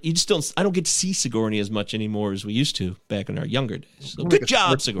 Because I don't get to see Sigourney as much anymore as we used to back in our younger days. So good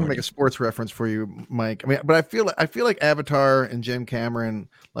job, Sigourney. Make a sports reference for you, Mike. I mean, but I feel like Avatar and Jim Cameron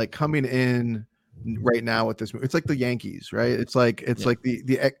like coming in right now with this movie. It's like the Yankees, right? It's like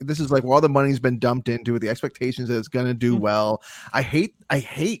this is like where all the money's been dumped into it. The expectations that it's going to do well. I hate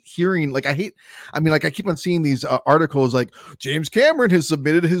hearing I keep on seeing these articles like James Cameron has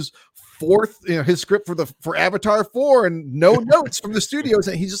submitted his his script for Avatar 4, and no notes from the studios,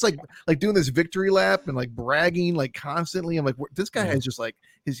 and he's just like doing this victory lap and like bragging like constantly. I'm like, this guy has just like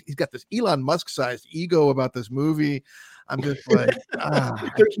he's got this Elon Musk sized ego about this movie. I'm just like,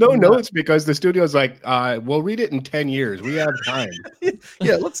 there's no notes because the studio's like, we'll read it in 10 years. We have time.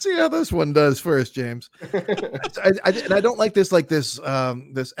 Yeah, let's see how this one does first, James. I don't like this this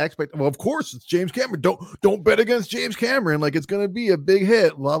expect. Well, of course it's James Cameron. Don't bet against James Cameron. Like it's gonna be a big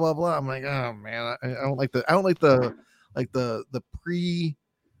hit. Blah blah blah. I'm like, oh man, I don't like the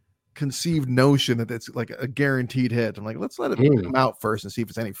preconceived notion that it's like a guaranteed hit. I'm like, let's let it come out first and see if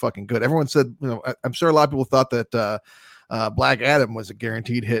it's any fucking good. Everyone said, I'm sure a lot of people thought that Black Adam was a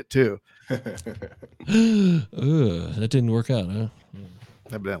guaranteed hit too. That didn't work out, huh?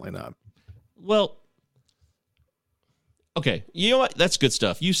 Evidently not. Well, okay. You know what? That's good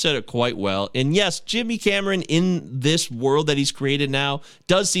stuff. You said it quite well. And yes, Jimmy Cameron in this world that he's created now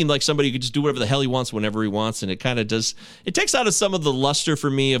does seem like somebody who could just do whatever the hell he wants whenever he wants. And it kind of does. It takes out of some of the luster for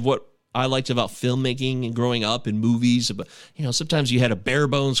me of what I liked about filmmaking and growing up in movies. But, sometimes you had a bare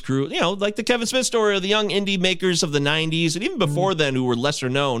bones crew, like the Kevin Smith story or the young indie makers of the 90s. And even before then, who were lesser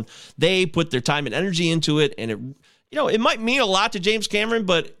known, they put their time and energy into it. And it might mean a lot to James Cameron,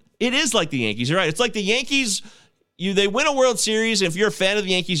 but it is like the Yankees. You're right. It's like the Yankees. They win a World Series. And if you're a fan of the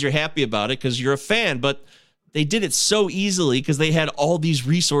Yankees, you're happy about it because you're a fan. But they did it so easily because they had all these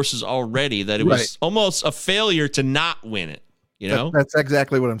resources already that it was almost a failure to not win it. That's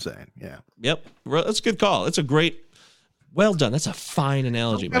exactly what I'm saying. Yeah. Yep. That's a good call. It's a great, well done. That's a fine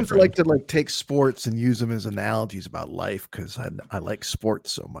analogy. Sometimes I like to take sports and use them as analogies about life because I like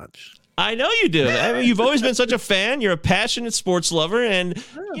sports so much. I know you do. I mean, you've always been such a fan. You're a passionate sports lover, and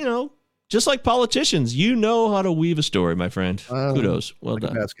just like politicians, you know how to weave a story, my friend. Kudos. Well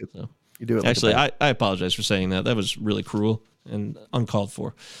done. So, you do it. Actually, I apologize for saying that. That was really cruel and uncalled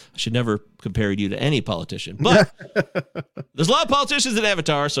for. I should never compare you to any politician. But there's a lot of politicians in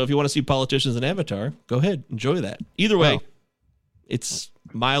Avatar, so if you want to see politicians in Avatar, go ahead, enjoy that. Either way, it's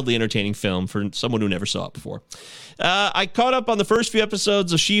mildly entertaining film for someone who never saw it before. I caught up on the first few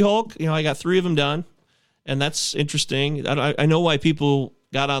episodes of She-Hulk. I got 3 of them done, and that's interesting. I know why people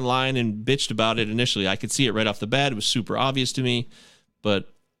got online and bitched about it initially. I could see it right off the bat. It was super obvious to me,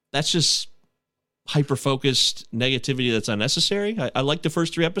 but that's just hyper-focused negativity that's unnecessary. I like the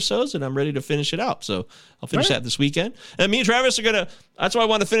first 3 episodes, and I'm ready to finish it out. So I'll finish that this weekend. And me and Travis are that's why I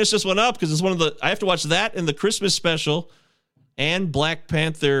want to finish this one up, because it's I have to watch that and the Christmas special and Black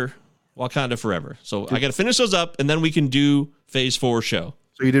Panther Wakanda Forever. So I got to finish those up, and then we can do Phase 4 show.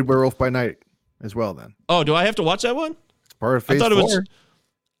 So you did Werewolf by Night as well then? Oh, do I have to watch that one? It's part of Phase 4.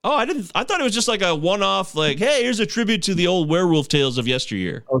 I thought it was just like a one-off, like, hey, here's a tribute to the old werewolf tales of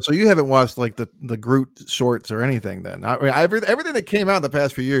yesteryear. Oh, so you haven't watched like the Groot shorts or anything then? I mean, everything that came out in the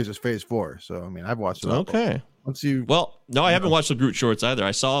past few years is Phase 4. So I mean, I've watched it. Okay. I haven't watched the Groot shorts either.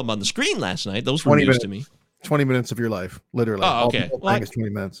 I saw them on the screen last night. Those were news to me. 20 minutes of your life, literally. Oh, okay. All the thing is 20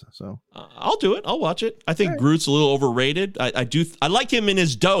 minutes. So I'll do it. I'll watch it. I think Groot's a little overrated. I like him in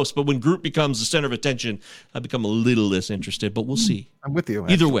his dose, but when Groot becomes the center of attention, I become a little less interested. But we'll see. I'm with you.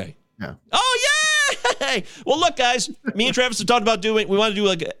 Either way. Yeah. Oh yeah. Well, look, guys. Me and Travis have talked about we want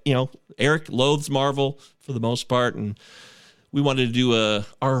to do Eric loathes Marvel for the most part, and we wanted to do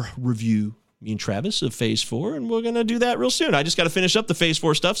our review. Me and Travis of Phase 4, and we're going to do that real soon. I just got to finish up the Phase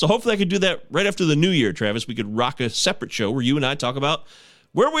 4 stuff, so hopefully I could do that right after the new year, Travis. We could rock a separate show where you and I talk about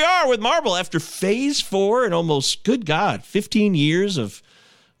where we are with Marvel after Phase 4 and almost, good God, 15 years of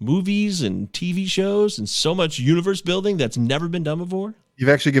movies and TV shows and so much universe building that's never been done before. You've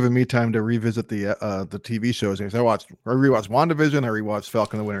actually given me time to revisit the TV shows. I rewatched WandaVision, I rewatched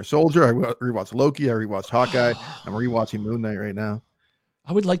Falcon and the Winter Soldier, I rewatched Loki, I rewatched Hawkeye, I'm rewatching Moon Knight right now.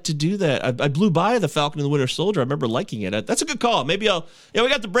 I would like to do that. I blew by the Falcon and the Winter Soldier. I remember liking it. That's a good call. Maybe we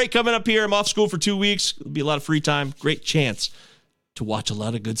got the break coming up here. I'm off school for 2 weeks. It'll be a lot of free time. Great chance to watch a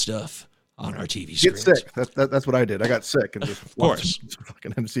lot of good stuff on our TV screens. Get sick. That's what I did. I got sick and just watched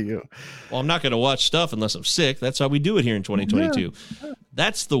fucking MCU. Well, I'm not going to watch stuff unless I'm sick. That's how we do it here in 2022. Yeah.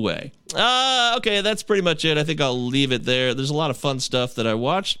 That's the way. Okay, that's pretty much it. I think I'll leave it there. There's a lot of fun stuff that I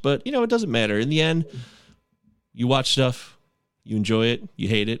watched, but it doesn't matter. In the end, you watch stuff. You enjoy it, you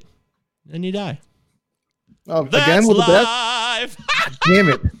hate it, and you die. Oh, again with life. The best? Damn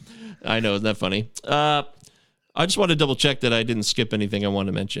it. I know, isn't that funny? I just want to double check that I didn't skip anything I wanted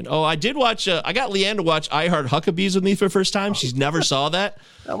to mention. Oh, I did watch, I got Leanne to watch I Heart Huckabees with me for the first time. She's never saw that.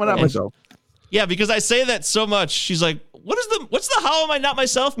 Not myself. Yeah, because I say that so much. She's like, what's the How Am I Not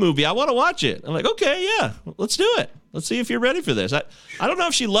Myself movie? I want to watch it. I'm like, okay, yeah, let's do it. Let's see if you're ready for this. I don't know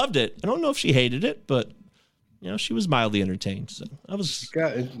if she loved it. I don't know if she hated it, but she was mildly entertained. So I was.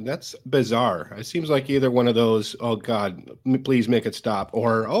 God, that's bizarre. It seems like either one of those, oh God, please make it stop,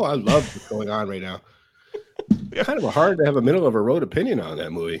 or oh, I love what's going on right now. Kind of hard to have a middle of a road opinion on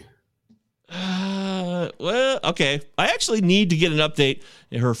that movie. Well, okay. I actually need to get an update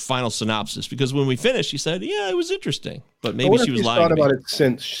in her final synopsis because when we finished, she said, "Yeah, it was interesting," but maybe she was lying. Thought about it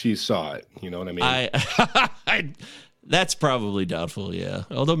since she saw it. You know what I mean? That's probably doubtful. Yeah,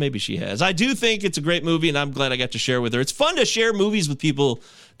 although maybe she has. I do think it's a great movie, and I'm glad I got to share with her. It's fun to share movies with people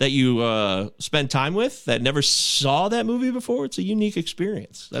that you spend time with that never saw that movie before. It's a unique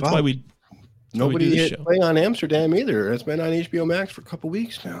experience. That's why we. Nobody hit play on Amsterdam either. It's been on HBO Max for a couple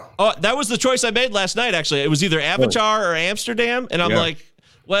weeks now. Oh, that was the choice I made last night, actually. It was either Avatar or Amsterdam. And I'm like,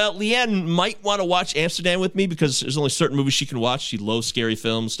 well, Leanne might want to watch Amsterdam with me because there's only certain movies she can watch. She loves scary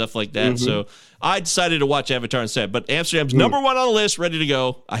films, stuff like that. So I decided to watch Avatar instead. But Amsterdam's number one on the list, ready to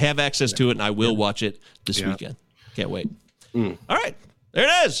go. I have access to it, and I will watch it this weekend. Can't wait. All right. There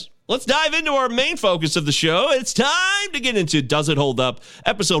it is. Let's dive into our main focus of the show. It's time to get into Does It Hold Up?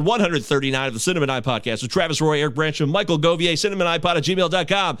 Episode 139 of the Cinema Night Podcast with Travis Roy, Eric Brancham, Michael Govier,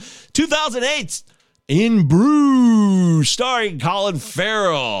 cinemanipod@gmail.com. 2008's In Bruges, starring Colin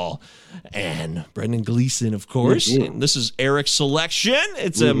Farrell and Brendan Gleeson, of course. And this is Eric's selection.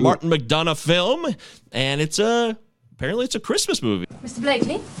 It's a Martin McDonagh film, and apparently it's a Christmas movie. Mr.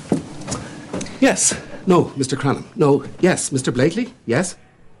 Blakely? Yes. No, Mr. Cranham. No. Yes, Mr. Blakely. Yes.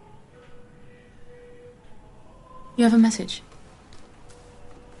 You have a message.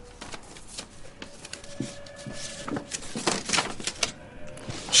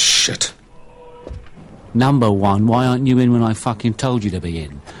 Shit. Number one, why aren't you in when I fucking told you to be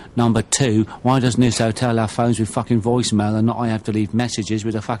in? Number two, why doesn't this hotel have phones with fucking voicemail and not I have to leave messages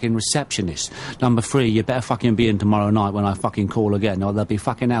with a fucking receptionist? Number three, you better fucking be in tomorrow night when I fucking call again or there'll be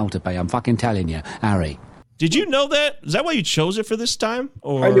fucking hell to pay. I'm fucking telling you, Harry. Did you know that? Is that why you chose it for this time?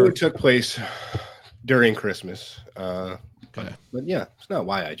 Or I knew it took place during Christmas. But yeah, it's not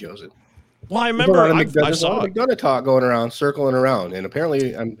why I chose it. Well, I remember I saw it. McDonagh talk going around, circling around, and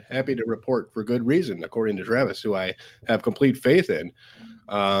apparently I'm happy to report for good reason, according to Travis, who I have complete faith in.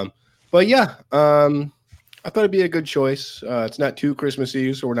 But yeah, I thought it'd be a good choice. It's not too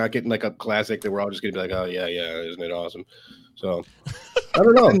Christmassy, so we're not getting like a classic that we're all just gonna be like, oh yeah, isn't it awesome? So I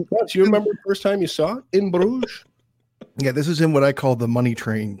don't know. Do you remember the first time you saw it, In Bruges? Yeah, this is in what I call the money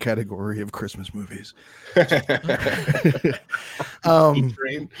train category of Christmas movies. Train?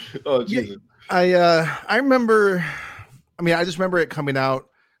 Oh, Jesus. Yeah, I remember. I mean, I just remember it coming out.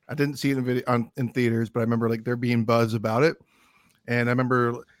 I didn't see it in theaters, but I remember like there being buzz about it, and I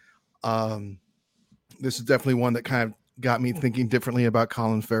remember this is definitely one that kind of got me thinking differently about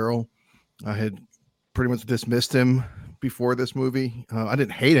Colin Farrell. I had pretty much dismissed him before this movie. I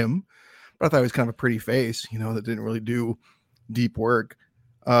didn't hate him, but I thought he was kind of a pretty face, that didn't really do deep work.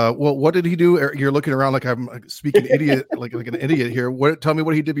 Well, what did he do? You're looking around like I'm speaking idiot, like an idiot here. Tell me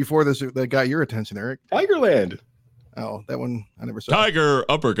what he did before this that got your attention, Eric. Tigerland. Oh, that one I never saw. Tiger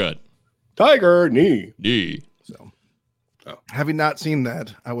uppercut. Tiger knee. So, having not seen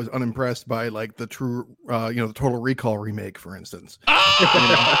that, I was unimpressed by like the true, the Total Recall remake, for instance.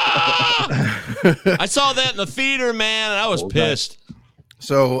 I saw that in the theater, man, and I was pissed.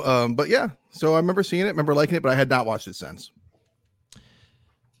 So, but yeah, so I remember seeing it, remember liking it, but I had not watched it since.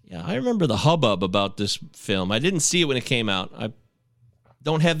 Yeah, I remember the hubbub about this film. I didn't see it when it came out. I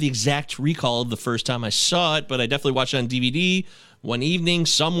don't have the exact recall of the first time I saw it, but I definitely watched it on DVD one evening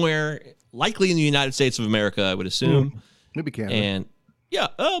somewhere, likely in the United States of America, I would assume. Maybe Canada. And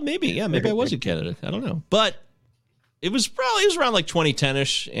maybe I was in Canada. I don't know. But it was around like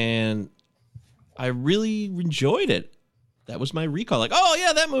 2010-ish, and I really enjoyed it. That was my recall. Like, oh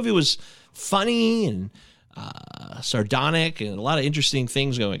yeah, that movie was funny and sardonic and a lot of interesting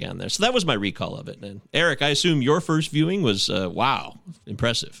things going on there. So that was my recall of it. And Eric, I assume your first viewing was wow,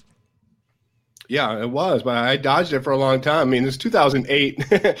 impressive. Yeah, it was, but I dodged it for a long time. I mean, it's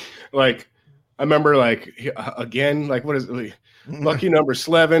 2008. Like, I remember, like, again, like, what is it? Like, Lucky Number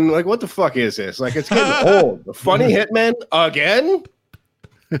 11. Like, what the fuck is this? Like, it's getting old. The Funny Hitman again?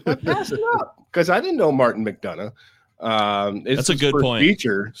 I passed it up because I didn't know Martin McDonagh. It's That's a good point.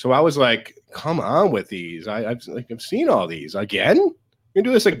 Feature, so I was like, "Come on with these! I've seen all these again. You can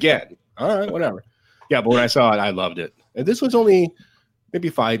do this again. All right, whatever." Yeah, but when I saw it, I loved it. And this was only maybe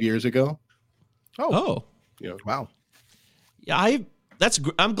 5 years ago. Oh, Wow. Yeah,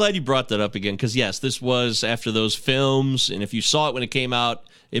 I'm glad you brought that up again because yes, this was after those films, and if you saw it when it came out,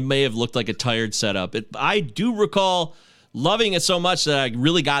 it may have looked like a tired setup. I do recall loving it so much that I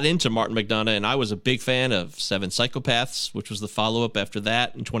really got into Martin McDonagh, and I was a big fan of Seven Psychopaths, which was the follow-up after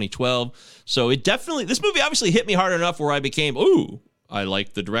that in 2012. So this movie obviously hit me hard enough where I became, I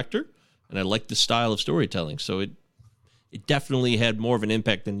like the director, and I like the style of storytelling. So it definitely had more of an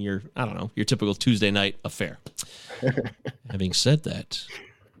impact than your typical Tuesday night affair. Having said that,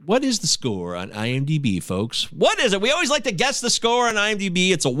 what is the score on IMDb, folks? What is it? We always like to guess the score on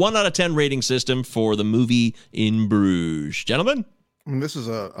IMDb. It's a 1 out of 10 rating system for the movie In Bruges. Gentlemen? This is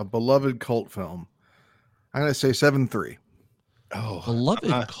a beloved cult film. I'm going to say 7.3. Oh,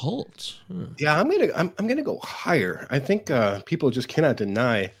 beloved cult. Yeah, I'm gonna go higher. I think people just cannot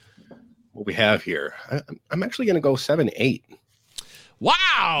deny what we have here. I'm actually gonna go 7.8.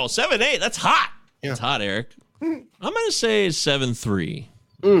 Wow, 7.8. That's hot. Yeah. That's hot, Eric. I'm gonna say 7.3.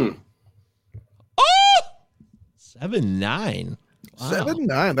 Mm. Oh, 7.9. Wow.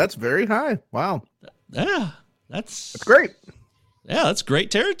 7.9. That's very high. Wow. Yeah, that's great. Yeah, that's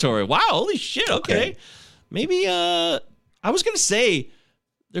great territory. Wow, holy shit. Okay. Maybe I was gonna say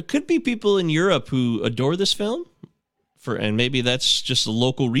there could be people in Europe who adore this film. And maybe that's just a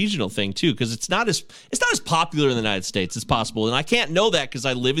local regional thing too, because it's not as popular in the United States as possible. And I can't know that because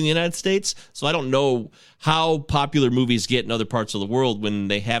I live in the United States, so I don't know how popular movies get in other parts of the world when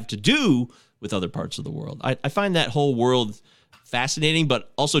they have to do with other parts of the world. I find that whole world fascinating,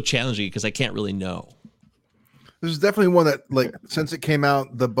 but also challenging because I can't really know. This is definitely one that, like, since it came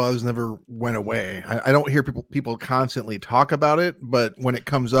out, the buzz never went away. I don't hear people constantly talk about it, but when it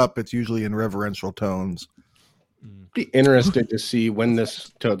comes up, it's usually in reverential tones. Be interested to see when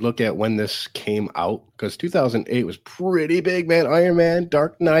this came out, because 2008 was pretty big, man. Iron Man,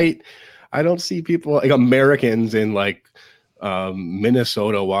 Dark Knight. I don't see people like Americans in like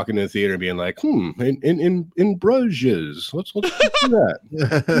Minnesota walking to the theater being like, in Bruges. Let's do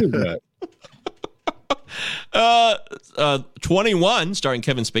that. 21, starring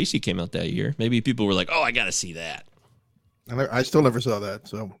Kevin Spacey, came out that year. Maybe people were like, "Oh, I got to see that." I still never saw that,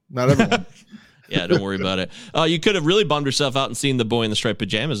 so not everyone. Yeah, don't worry about it. You could have really bummed yourself out and seen The Boy in the Striped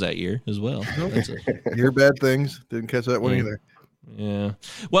Pajamas that year as well. Hear bad things. Didn't catch that one either. Yeah.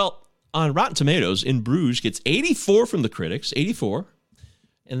 Well, on Rotten Tomatoes, In Bruges gets 84 from the critics, 84,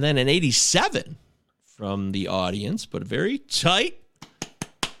 and then an 87 from the audience, but a very tight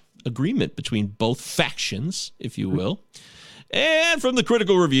agreement between both factions, if you will. And from the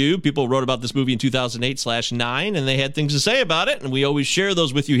critical review, people wrote about this movie in 2008/9, and they had things to say about it, and we always share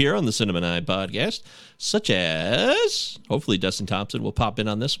those with you here on the Cinema 9 podcast, such as, hopefully Dustin Thompson will pop in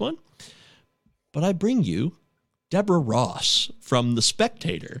on this one, but I bring you Deborah Ross from The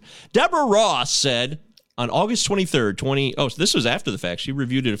Spectator. Deborah Ross said on August 23rd, so this was after the fact, she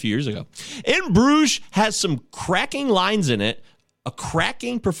reviewed it a few years ago, In Bruges has some cracking lines in it, a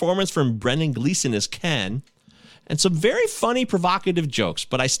cracking performance from Brendan Gleeson as Ken, and some very funny, provocative jokes,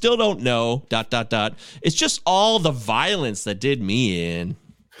 but I still don't know, ... It's just all the violence that did me in.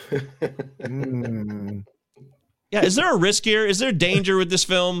 Yeah, is there a risk here? Is there danger with this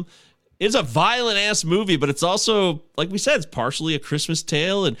film? It's a violent-ass movie, but it's also, like we said, it's partially a Christmas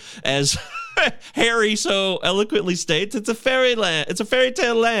tale, and as Harry so eloquently states, it's a fairyland. It's a fairy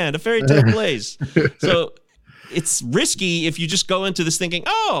tale land, a fairy tale place. So it's risky if you just go into this thinking,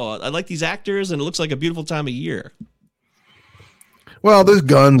 oh, I like these actors, and it looks like a beautiful time of year. Well, there's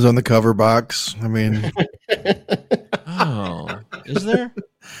guns on the cover box. I mean, oh, is there?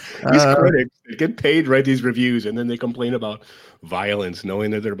 These critics get paid to write these reviews, and then they complain about violence,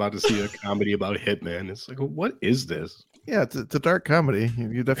 knowing that they're about to see a comedy about hitmen. It's like, what is this? Yeah, it's a dark comedy.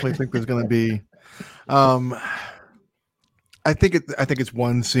 You definitely think there's going to be. I think it's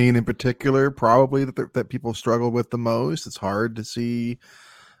one scene in particular, probably that people struggle with the most. It's hard to see,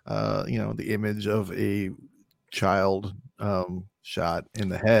 the image of a child shot in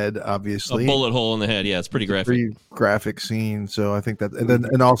the head. Obviously, a bullet hole in the head. Yeah, it's pretty graphic. Pretty graphic scene. So I think that,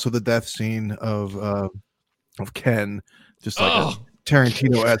 and also the death scene of Ken, just like a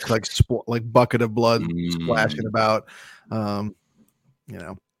Tarantino-esque, like bucket of blood splashing about.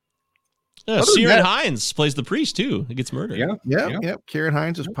 Ciarán Hinds plays the priest too. He gets murdered. Yeah. Ciarán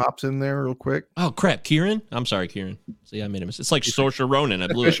Hinds just pops in there real quick. Oh crap, Kieran! I'm sorry, Kieran. See, I made a mistake. It's like Saoirse Ronan. I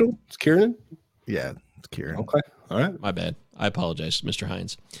blew it. It's Kieran. Yeah, it's Kieran. Okay, all right. My bad. I apologize, Mr.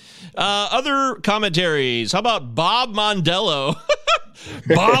 Hinds. Other commentaries. How about Bob Mondello?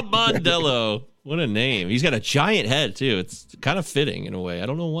 Bob Mondello. What a name. He's got a giant head too. It's kind of fitting in a way. I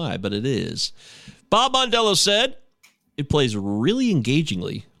don't know why, but it is. Bob Mondello said it plays really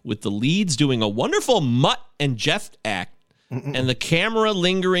engagingly, with the leads doing a wonderful Mutt and Jeff act, and the camera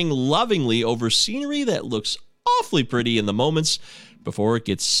lingering lovingly over scenery that looks awfully pretty in the moments before it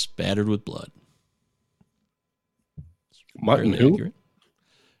gets spattered with blood. Mutton Fairly who?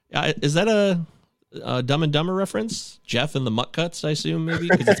 accurate. Is that a Dumb and Dumber reference? Jeff and the Mutt Cuts, I assume, maybe?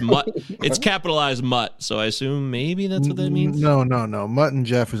 Because it's Mutt. It's capitalized Mutt, so I assume maybe that's what that means? No. Mutt and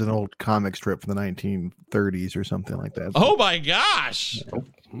Jeff is an old comic strip from the 1930s or something like that. Oh, my gosh.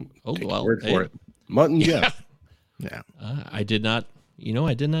 Oh, Take well. your word Hey. for it. Mutton Jeff. Yeah. I did not,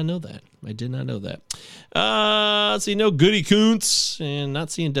 I did not know that. I did not know that. Let's see, no Goody Koontz and not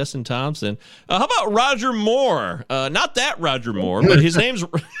seeing Destin Thompson. How about Roger Moore? Not that Roger Moore, but his name's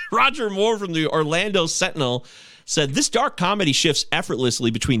Roger Moore from the Orlando Sentinel. Said this dark comedy shifts effortlessly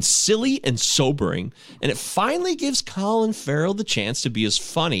between silly and sobering, and it finally gives Colin Farrell the chance to be as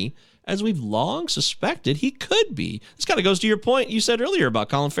funny as we've long suspected he could be. This kind of goes to your point you said earlier about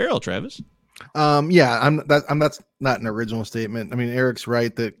Colin Farrell, Travis. That's not an original statement. I mean, Eric's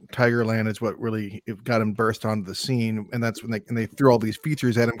right that Tigerland is what really got him burst onto the scene, and that's when they threw all these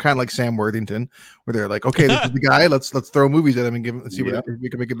features at him, kind of like Sam Worthington, where they're like, okay, this is the guy. Let's throw movies at him and let's see what we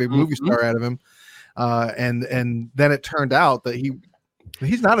can make a big movie star out of him. And then it turned out that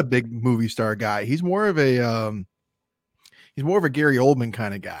he's not a big movie star guy. He's more of a Gary Oldman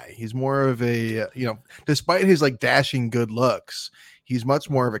kind of guy. He's more of a despite his like dashing good looks, he's much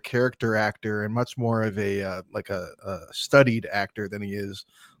more of a character actor and much more of a studied actor than he is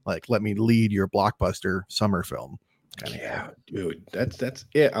like, let me lead your blockbuster summer film kind of guy. Dude, that's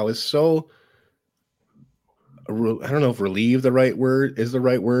it. I was so I don't know if relieved is the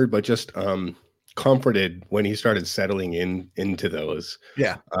right word, but just comforted when he started settling into those.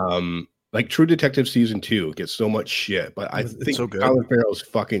 Yeah. Like True Detective season 2 gets so much shit, but I think so good. Colin Farrell's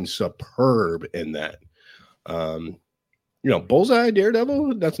fucking superb in that. Bullseye,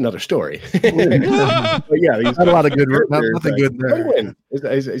 Daredevil, that's another story. But yeah, he's not a lot of good, nothing good there.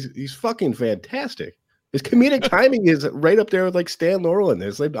 He's fucking fantastic. His comedic timing is right up there with like Stan Laurel in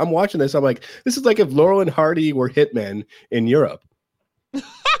this. Like, I'm watching this, I'm like, this is like if Laurel and Hardy were hitmen in Europe.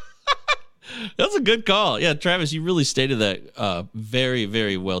 That's a good call. Yeah, Travis, you really stated that very,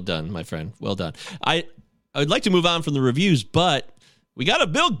 very well done, my friend. Well done. I would like to move on from the reviews, but we got a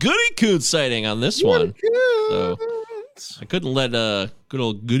Bill Goody Koontz sighting on this one. So I couldn't let good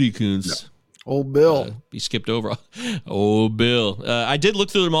old Goody Koontz, old Bill, be skipped over. Old Bill. I did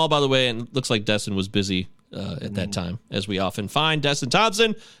look through them all, by the way, and it looks like Destin was busy at that time, as we often find. Destin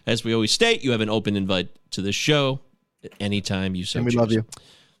Thompson, as we always state, you have an open invite to this show at any time you so and we choose. love you.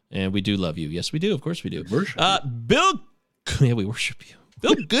 And we do love you. Yes, we do. Of course we do. Worship We worship you.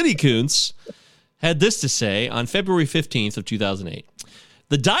 Bill Goody Koontz had this to say on February 15th of 2008.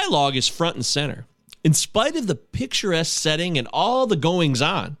 The dialogue is front and center, in spite of the picturesque setting and all the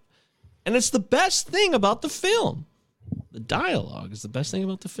goings-on. And it's the best thing about the film. The dialogue is the best thing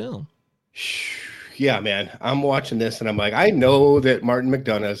about the film. Yeah, man. I'm watching this and I'm like, I know that Martin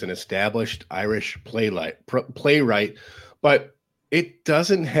McDonagh is an established Irish playwright, but it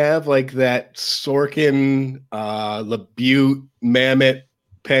doesn't have like that Sorkin, LaBute, Mamet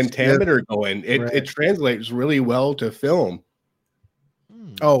pentameter going. It translates really well to film.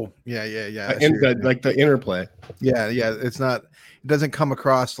 Oh, yeah. The interplay. Yeah. It doesn't come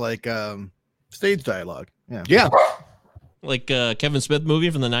across like stage dialogue. Yeah. Like Kevin Smith movie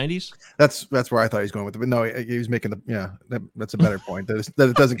from the 90s? That's where I thought he was going with it. But no, he was making that's a better point. That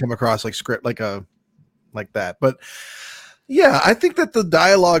it doesn't come across like script like that. But yeah, I think that the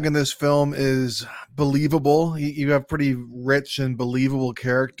dialogue in this film is believable. You have pretty rich and believable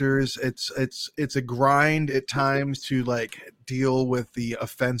characters. It's a grind at times to like deal with the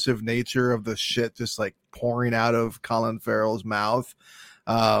offensive nature of the shit just like pouring out of Colin Farrell's mouth.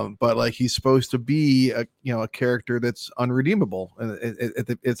 But like he's supposed to be a character that's unredeemable, and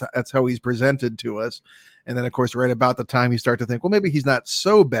that's how he's presented to us. And then of course, right about the time you start to think, well, maybe he's not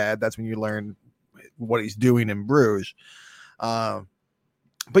so bad. That's when you learn what he's doing in Bruges.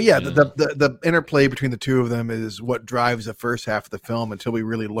 But yeah, the interplay between the two of them is what drives the first half of the film until we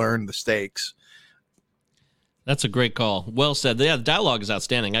really learn the stakes. That's a great call. Well said. Yeah, the dialogue is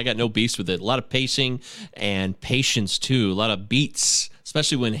outstanding. I got no beast with it. A lot of pacing and patience, too. A lot of beats,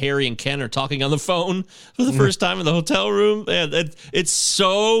 especially when Harry and Ken are talking on the phone for the first time in the hotel room. Man, it's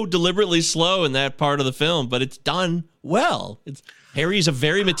so deliberately slow in that part of the film, but it's done well. Harry's a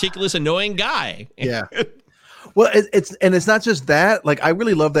very meticulous, annoying guy. Yeah. Well, it's not just that. Like, I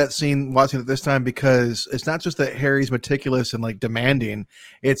really love that scene watching it this time because it's not just that Harry's meticulous and like demanding.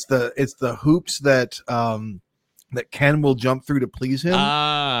 It's the hoops that Ken will jump through to please him.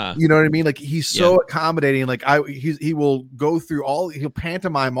 You know what I mean? Like he's so accommodating. Like he will go through he'll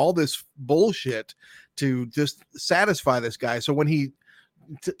pantomime all this bullshit to just satisfy this guy. So when he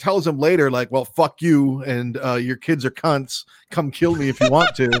tells him later, like, well, fuck you and your kids are cunts, come kill me if you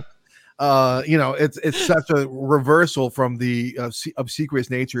want to. It's such a reversal from the obsequious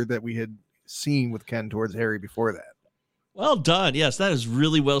nature that we had seen with Ken towards Harry before that. Well done. Yes, that is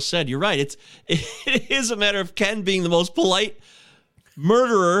really well said. You're right. It is a matter of Ken being the most polite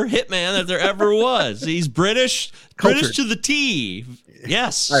murderer hitman that there ever was. He's British to the T.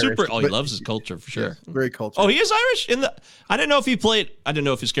 Yes, Irish, super. Oh, he loves his culture for sure. Yes, very cultural. Oh, he is Irish. I didn't know if he played. I didn't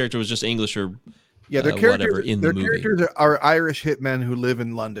know if his character was just English or their characters are Irish hitmen who live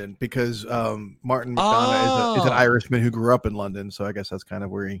in London because Martin McDonagh is an Irishman who grew up in London. So I guess that's kind of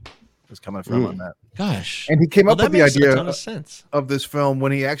where he was coming from on that. Gosh, and he came up with the idea of this film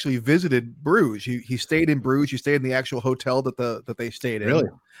when he actually visited Bruges. He stayed in Bruges. He stayed in the actual hotel that they stayed in. Really?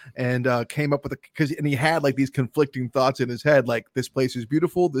 And came up with and he had like these conflicting thoughts in his head, like this place is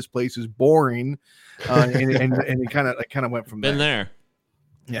beautiful, this place is boring, and he kind of went from there. Been there.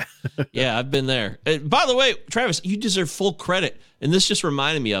 Yeah. Yeah, I've been there. By the way, Travis, you deserve full credit. And this just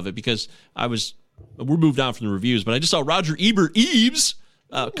reminded me of it because we're moved on from the reviews, but I just saw Roger Ebert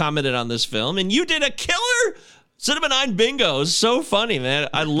commented on this film, and you did a killer Cinema 9 bingo. It was so funny, man.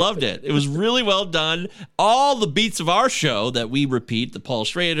 I loved it. It was really well done. All the beats of our show that we repeat, the Paul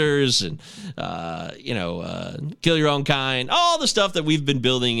Schraders and, Kill Your Own Kind, all the stuff that we've been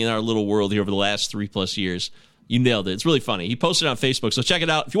building in our little world here over the last 3+ years. You nailed it. It's really funny. He posted it on Facebook, so check it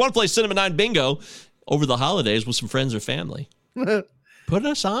out. If you want to play Cinema 9 bingo over the holidays with some friends or family, put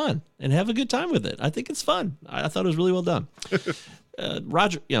us on and have a good time with it. I think it's fun. I thought it was really well done.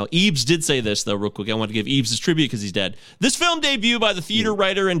 Roger, Ebes did say this, though, real quick. I want to give Ebes his tribute because he's dead. This film debut by the theater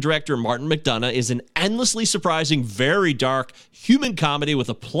writer and director Martin McDonagh is an endlessly surprising, very dark human comedy with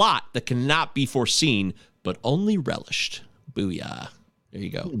a plot that cannot be foreseen, but only relished. Booyah. There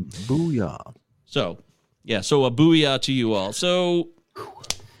you go. Booyah. So a booyah to you all. So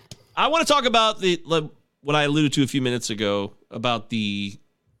I want to talk about what I alluded to a few minutes ago about the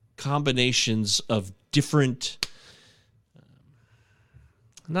combinations of different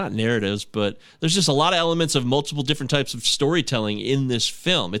not narratives, but there's just a lot of elements of multiple different types of storytelling in this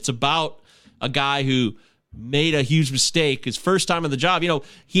film. It's about a guy who made a huge mistake his first time on the job.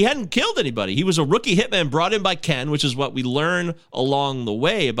 He hadn't killed anybody. He was a rookie hitman brought in by Ken, which is what we learn along the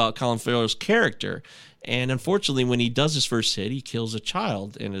way about Colin Farrell's character. And unfortunately, when he does his first hit, he kills a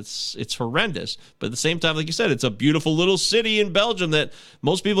child, and it's horrendous. But at the same time, like you said, it's a beautiful little city in Belgium that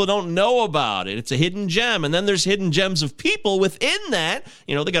most people don't know about. It's a hidden gem. And then there's hidden gems of people within that.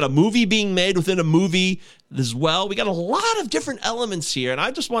 They got a movie being made within a movie as well. We got a lot of different elements here. And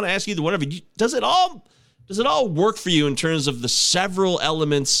I just want to ask either one of you, does it all work for you in terms of the several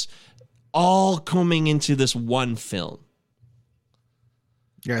elements all coming into this one film?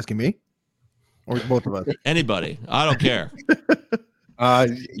 You're asking me? Or both of us? Anybody. I don't care.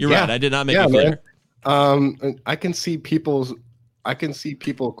 You're right. I did not make it clear. I can see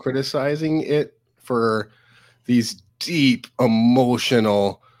people criticizing it for these deep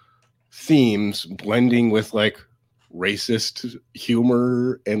emotional themes blending with like racist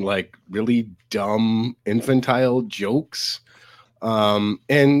humor and like really dumb infantile jokes.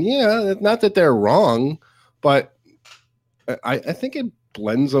 And yeah, not that they're wrong, but I think it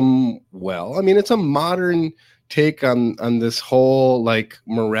blends them well. I mean, it's a modern take on this whole like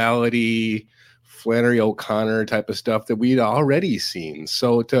morality, Flannery O'Connor type of stuff that we'd already seen.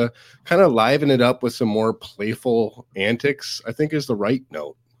 So to kind of liven it up with some more playful antics, I think is the right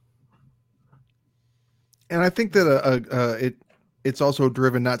note. And I think that it's also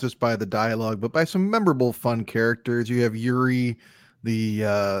driven not just by the dialogue, but by some memorable, fun characters. You have Yuri, the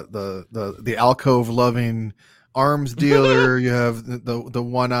alcove loving arms dealer. You have the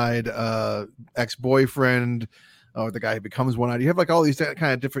one-eyed ex-boyfriend, or the guy who becomes one-eyed. You have like all these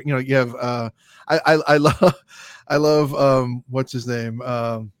kind of different. You have I love what's his name,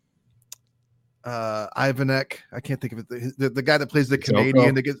 Ivanek. I can't think of it. The guy that plays the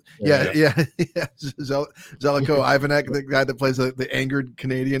Canadian. That gets, Zelko Ivanek, the guy that plays the angered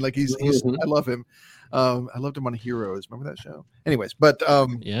Canadian. Like he's I love him. I loved him on Heroes. Remember that show? Anyways, but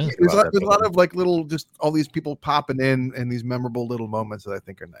there's a lot of like little, just all these people popping in and these memorable little moments that I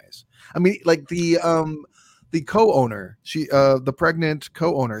think are nice. I mean, like the co-owner, the pregnant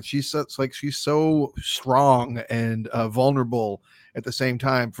co-owner, she's so strong and vulnerable at the same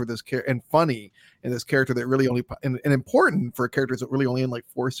time for this and funny in this character that really only and important for characters that really only in like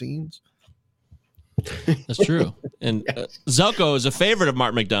 4 scenes. That's true. And Zelko is a favorite of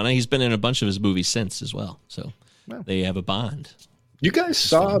Martin McDonagh. He's been in a bunch of his movies since as well. So they have a bond. You guys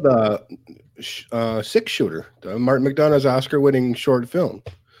saw the 6-Shooter, the Martin McDonagh's Oscar-winning short film.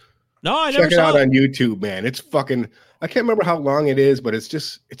 No, I never saw it. Check it out on YouTube, man. It's fucking, I can't remember how long it is, but it's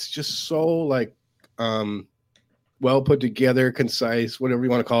just so like well put together, concise, whatever you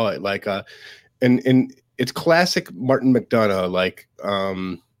want to call it. Like, and it's classic Martin McDonagh, like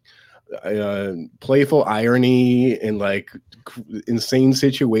playful irony and like insane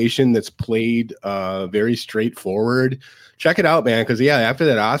situation that's played very straightforward. Check it out, man, because after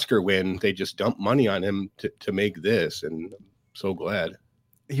that Oscar win, they just dumped money on him to make this, and I'm so glad.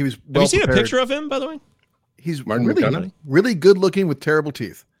 He was Have you seen a picture of him, by the way? He's Martin really, McDonagh? really good looking with terrible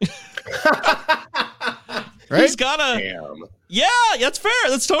teeth. Right? He's got a... Damn. Yeah, that's fair.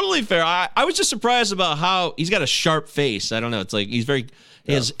 That's totally fair. I was just surprised about how he's got a sharp face. I don't know. It's like he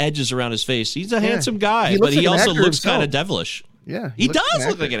has edges around his face. He's a handsome guy, but he also looks kind of devilish. Yeah. He does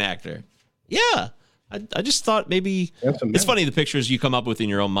look like an actor. Yeah. I just thought maybe it's funny the pictures you come up with in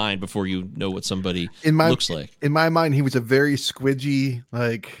your own mind before you know what somebody looks like. In my mind, he was a very squidgy,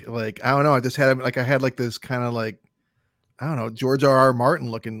 like I don't know. I just had him like I had like this kind of like I don't know George R.R. Martin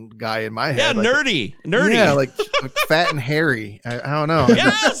looking guy in my head. Yeah, like, nerdy. Yeah, like fat and hairy. I don't know.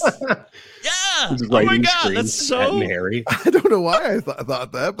 Yes. Yeah. Oh my God, that's so fat and hairy. I don't know why I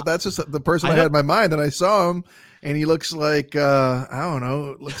thought that, but that's just the person I had in my mind. And I saw him, and he looks like I don't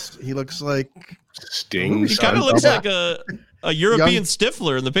know. He looks like Sting. He kind of looks like a European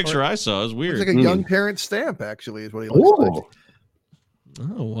Stifler in the picture I saw. It was weird. Looks like a young Terrence Stamp, actually, is what he looks like.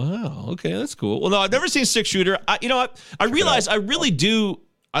 Oh wow! Okay, that's cool. Well, no, I've never seen Six Shooter. You know what? I realize I really do.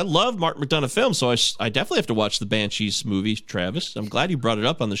 I love Martin McDonagh films, so I definitely have to watch the Banshees movie. Travis, I'm glad you brought it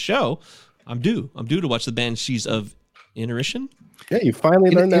up on the show. I'm due to watch the Banshees of Inisherin. Yeah, you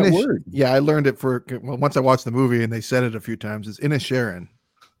finally learned that word. Yeah, I learned it once I watched the movie and they said it a few times. It's Inisherin.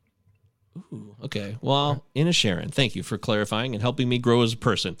 Ooh, okay. Well, Inisherin, thank you for clarifying and helping me grow as a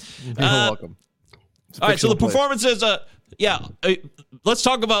person. You're welcome. All right, so the performances, let's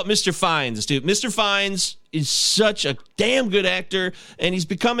talk about Mr. Fiennes, dude. Mr. Fiennes is such a damn good actor, and he's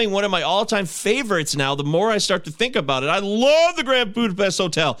becoming one of my all-time favorites now. The more I start to think about it, I love the Grand Budapest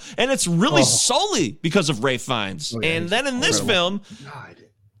Hotel, and it's really solely because of Ralph Fiennes. And then in this film,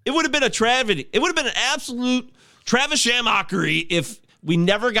 it would have been a tragedy. It would have been an absolute Travis Shamockery if we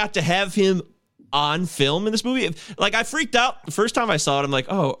never got to have him on film in this movie. I freaked out the first time I saw it. I'm like,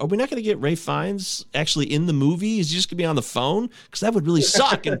 oh, are we not going to get Ralph Fiennes actually in the movie? Is he just going to be on the phone? Because that would really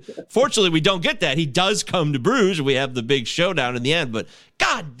suck. And fortunately, we don't get that. He does come to Bruges, and we have the big showdown in the end. But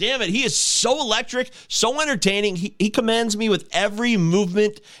God damn it, he is so electric, so entertaining. He commands me with every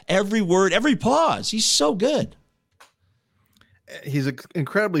movement, every word, every pause. He's so good. He's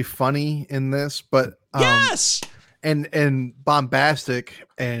incredibly funny in this, but yes, and bombastic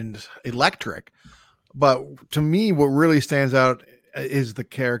and electric. But to me, what really stands out is the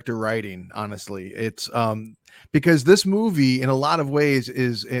character writing. Honestly, it's because this movie, in a lot of ways,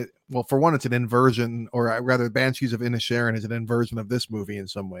 well, for one, it's an inversion, or rather, Banshees of Inisherin is an inversion of this movie in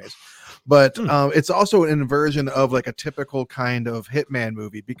some ways. But it's also an inversion of like a typical kind of hitman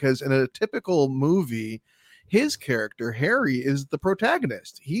movie, because in a typical movie, his character Harry is the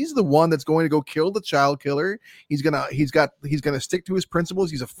protagonist. He's the one that's going to go kill the child killer. He's gonna stick to his principles.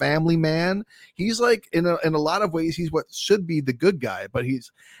 He's a family man. He's like in a lot of ways he's what should be the good guy, but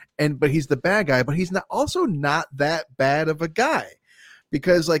he's the bad guy. But he's not that bad of a guy,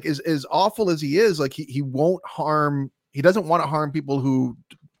 because like as awful as he is, like he won't harm. He doesn't want to harm people who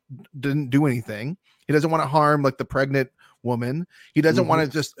didn't do anything. He doesn't want to harm like the pregnant woman. He doesn't want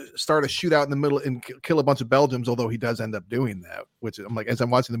to just start a shootout in the middle and kill a bunch of Belgians, although he does end up doing that, which I'm like, as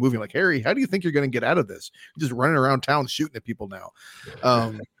I'm watching the movie, I'm like, Harry, how do you think you're going to get out of this? You're just running around town shooting at people now.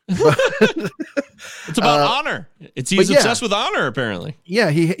 It's about honor. He's obsessed with honor, apparently.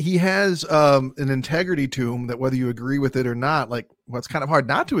 Yeah, he has an integrity to him that, whether you agree with it or not, like, well, it's kind of hard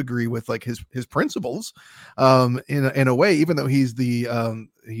not to agree with like his principles in a way, even though he's the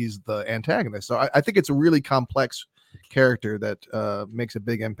antagonist. So I think it's a really complex character that makes a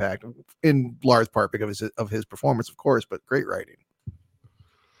big impact, in large part because of his performance, of course, but great writing.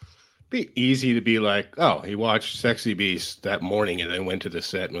 Be easy to be like, oh, he watched Sexy Beast that morning and then went to the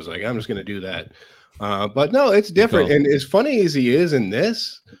set and was like, I'm just going to do that. But no, it's different. Cool. And as funny as he is in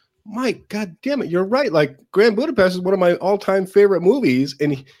this, my God damn it, you're right. Like, Grand Budapest is one of my all-time favorite movies,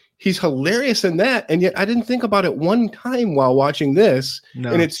 and he's hilarious in that. And yet I didn't think about it one time while watching this.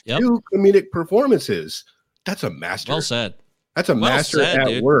 No. And it's two comedic performances. That's a master. Well said. That's a master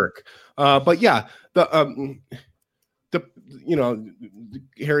at work. But yeah,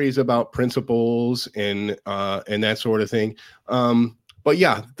 Harry's about principles and that sort of thing. But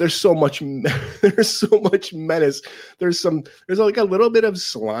yeah, there's so much menace. There's like a little bit of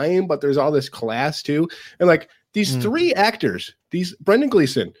slime, but there's all this class too. And like these three actors, these Brendan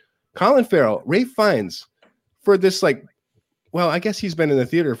Gleeson, Colin Farrell, Ralph Fiennes, for this like Well, I guess he's been in the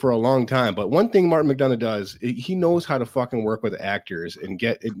theater for a long time, but one thing Martin McDonagh does, he knows how to fucking work with actors and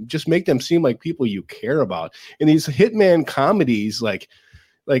just make them seem like people you care about. In these hitman comedies, like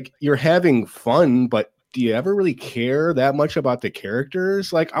you're having fun, but do you ever really care that much about the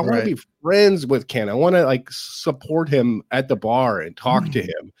characters? Like, I want to be friends with Ken. I want to like support him at the bar and talk to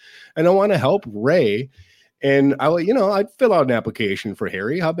him, and I want to help Ray. And I'd fill out an application for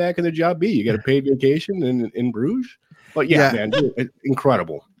Harry. How bad can the job be? You get a paid vacation in Bruges. But yeah, man, dude,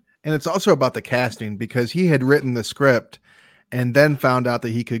 incredible. And it's also about the casting, because he had written the script and then found out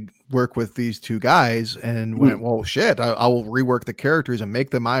that he could work with these two guys and went, well, shit, I will rework the characters and make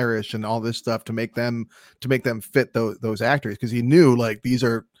them Irish and all this stuff to make them fit those actors. Because he knew like these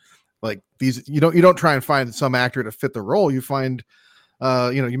are like these, you don't try and find some actor to fit the role. You find,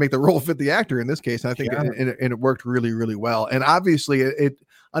 you make the role fit the actor in this case. And I think it worked really, really well. And obviously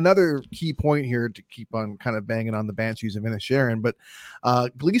another key point here to keep on kind of banging on the Banshees of Inisherin, but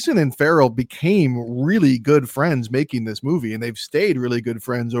Gleason and Farrell became really good friends making this movie, and they've stayed really good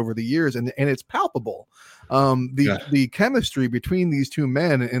friends over the years, and it's palpable. The chemistry between these two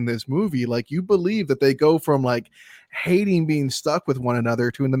men in this movie, like you believe that they go from like hating being stuck with one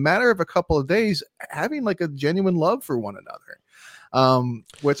another to, in the matter of a couple of days, having like a genuine love for one another,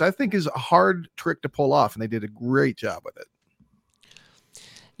 which I think is a hard trick to pull off, and they did a great job with it.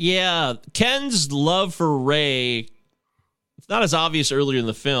 Yeah, Ken's love for Ray, it's not as obvious earlier in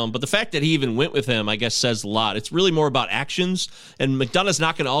the film, but the fact that he even went with him, I guess, says a lot. It's really more about actions, and McDonagh's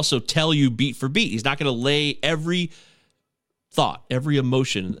not going to also tell you beat for beat. He's not going to lay every thought, every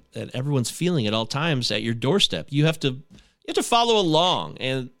emotion that everyone's feeling at all times at your doorstep. You have to follow along,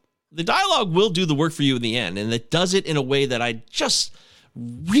 and the dialogue will do the work for you in the end, and it does it in a way that I just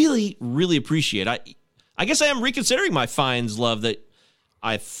really, really appreciate. I guess I am reconsidering my Fiennes love that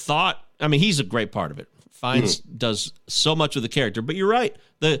I thought, I mean, he's a great part of it. Fiennes does so much of the character, but you're right.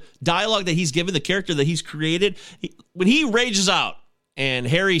 The dialogue that he's given, the character that he's created, when he rages out and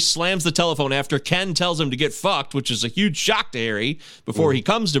Harry slams the telephone after Ken tells him to get fucked, which is a huge shock to Harry before he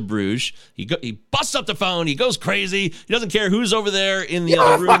comes to Bruges, he busts up the phone, he goes crazy, he doesn't care who's over there in the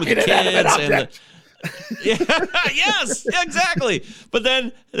other room with the kids and yes, exactly. But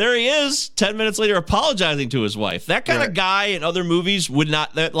then there he is 10 minutes later apologizing to his wife. That kind of guy in other movies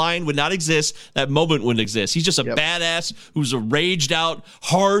that line would not exist. That moment wouldn't exist. He's just a badass who's a raged out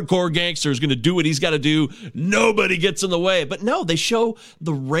hardcore gangster who's going to do what he's got to do. Nobody gets in the way. But no, they show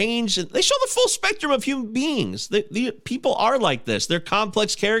the range. They show the full spectrum of human beings. The people are like this. They're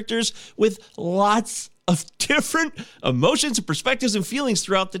complex characters with lots of different emotions and perspectives and feelings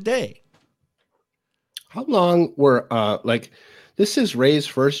throughout the day. How long were this is Ray's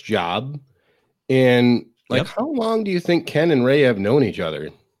first job, and how long do you think Ken and Ray have known each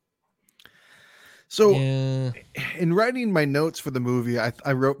other? So in writing my notes for the movie, I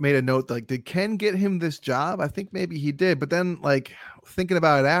made a note like, did Ken get him this job? I think maybe he did, but then like thinking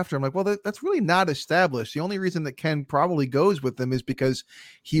about it after, I'm like, well, that's really not established. The only reason that Ken probably goes with them is because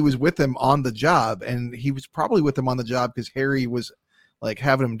he was with him on the job, and he was probably with him on the job because Harry was like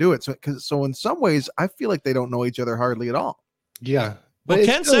having him do it. So in some ways, I feel like they don't know each other hardly at all. Yeah. Well,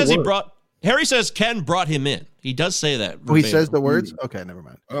 Ken says Harry says Ken brought him in. He does say that. Oh, he says the words? Okay, never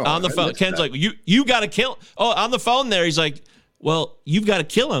mind. On the phone, Ken's like, you got to kill. Oh, on the phone there, he's like, well, you've got to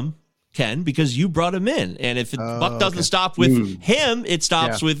kill him, Ken, because you brought him in. And if buck doesn't stop with him, it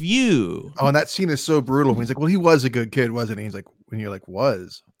stops with you. Oh, and that scene is so brutal. He's like, well, he was a good kid, wasn't he? He's like, when you're like,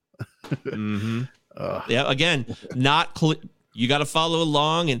 was. Yeah, again, not clear. You got to follow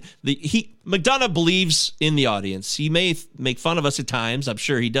along, and McDonough believes in the audience. He may make fun of us at times, I'm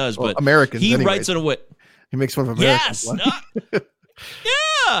sure he does, but Americans. He writes in a way. He makes fun of Americans. Yes,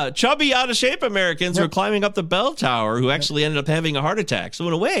 yeah, chubby, out of shape Americans who are climbing up the bell tower who actually ended up having a heart attack. So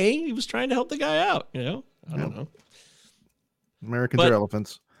in a way, he was trying to help the guy out. I don't know. Americans are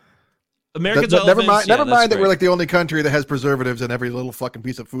elephants. Americans never mind that we're like the only country that has preservatives in every little fucking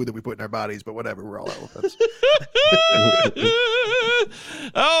piece of food that we put in our bodies, but whatever, we're all elephants.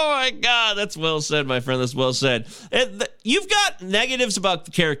 Oh my God, that's well said, my friend. That's well said. You've got negatives about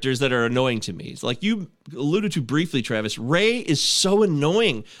the characters that are annoying to me. It's like you alluded to briefly, Travis. Ray is so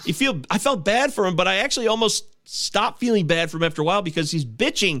annoying. I felt bad for him, but I actually almost stopped feeling bad for him after a while because he's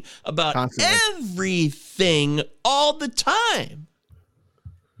bitching about everything all the time.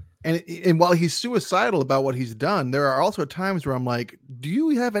 And while he's suicidal about what he's done, there are also times where I'm like, do you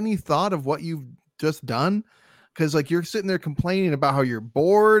have any thought of what you've just done? Because like you're sitting there complaining about how you're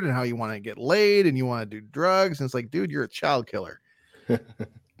bored and how you want to get laid and you want to do drugs. And it's like, dude, you're a child killer.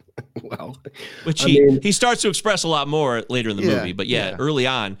 Well, which he starts to express a lot more later in the movie. But early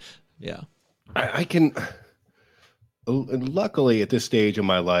on, I can. luckily at this stage of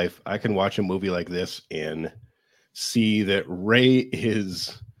my life, I can watch a movie like this and see that Ray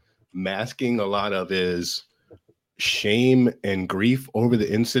is masking a lot of his shame and grief over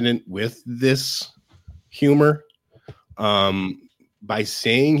the incident with this humor. By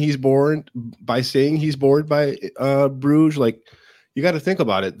saying he's bored by Bruges, like, you got to think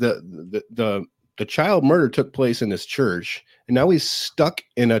about it. The child murder took place in this church, and now he's stuck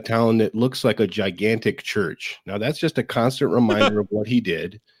in a town that looks like a gigantic church. Now that's just a constant reminder of what he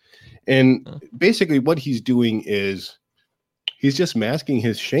did. And basically what he's doing is he's just masking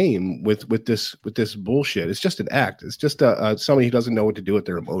his shame with this bullshit. It's just an act. It's just somebody who doesn't know what to do with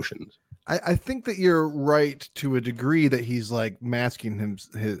their emotions. I think that you're right to a degree that he's like masking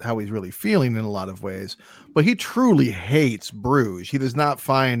how he's really feeling in a lot of ways, but he truly hates Bruges. He does not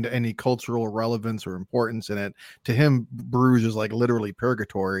find any cultural relevance or importance in it. To him, Bruges is like literally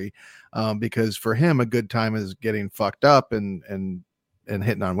purgatory, because for him, a good time is getting fucked up and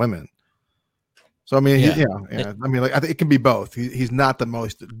hitting on women. So I mean, I mean, like, I think it can be both. He's not the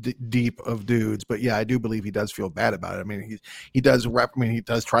most deep of dudes, but yeah, I do believe he does feel bad about it. I mean, he does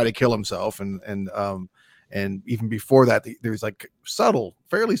try to kill himself, and even before that, there's like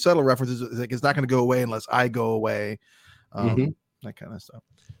fairly subtle references. Like, it's not going to go away unless I go away, that kind of stuff.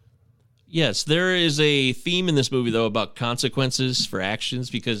 Yes, there is a theme in this movie though about consequences for actions,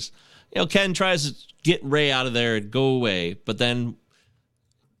 because Ken tries to get Ray out of there and go away, but then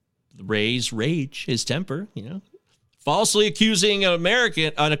Ray's rage, his temper, falsely accusing a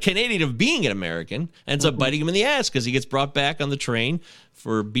Canadian of being an American, ends up biting him in the ass because he gets brought back on the train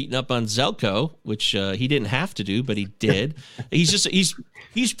for beating up on Zelko, which he didn't have to do, but he did.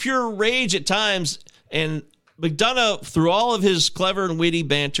 He's pure rage at times, and McDonough, through all of his clever and witty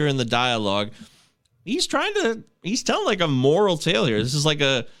banter in the dialogue, he's telling like a moral tale here. This is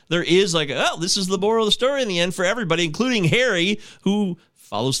this is the moral of the story in the end for everybody, including Harry, who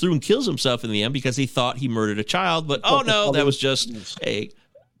follows through and kills himself in the end because he thought he murdered a child, but no, that was just it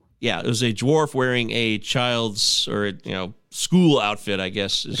was a dwarf wearing a child's school outfit, I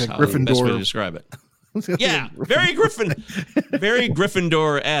guess is how the best way to describe it. Yeah, very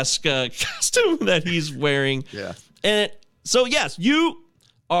Gryffindor-esque costume that he's wearing. Yeah. And so, yes, you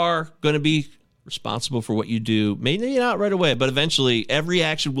are going to be responsible for what you do. Maybe not right away, but eventually every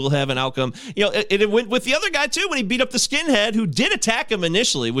action will have an outcome. It went with the other guy too when he beat up the skinhead who did attack him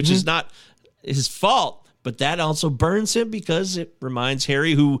initially, which is not his fault, but that also burns him because it reminds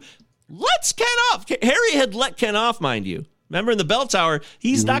Harry, who lets Ken off. Harry had let Ken off, mind you. Remember in the bell tower,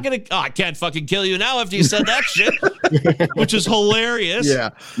 he's not going to, I can't fucking kill you now after you said that shit, which is hilarious.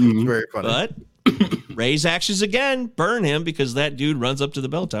 Yeah, very funny. But Ray's actions again burn him because that dude runs up to the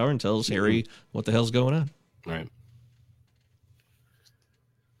bell tower and tells Harry what the hell's going on. Right.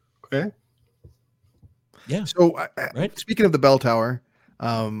 Okay. Yeah. So, speaking of the bell tower,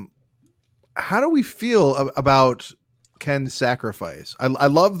 how do we feel about Ken's sacrifice? I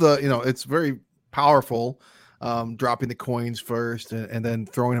love it's very powerful, dropping the coins first and then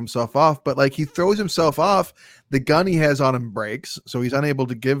throwing himself off. But like, he throws himself off, the gun he has on him breaks, so he's unable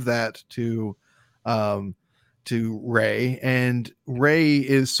to give that to Ray, and Ray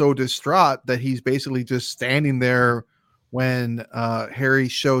is so distraught that he's basically just standing there when Harry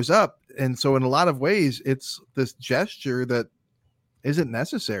shows up. And so in a lot of ways, it's this gesture that isn't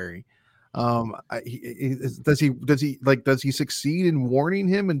necessary. Does he succeed in warning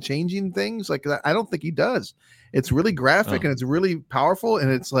him and changing things? Like, I don't think he does. It's really graphic and it's really powerful, and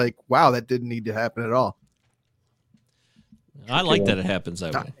it's like, wow, that didn't need to happen at all. I like that it happens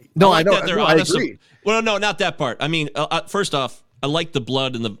that way. No, I know. I agree. Well, no, not that part. I mean, first off, I like the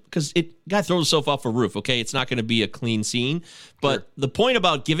blood because guy throws himself off a roof. Okay, it's not going to be a clean scene, but the point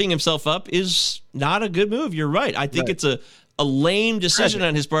about giving himself up is not a good move. You're right. I think it's a lame decision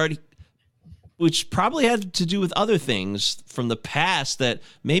on his part, which probably had to do with other things from the past that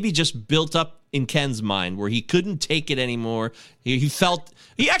maybe just built up in Ken's mind, where he couldn't take it anymore. He says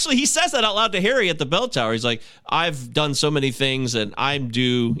that out loud to Harry at the bell tower. He's like, I've done so many things and I'm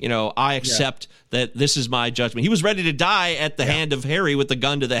due, I accept that this is my judgment. He was ready to die at the hand of Harry with the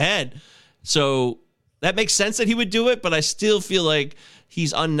gun to the head. So that makes sense that he would do it, but I still feel like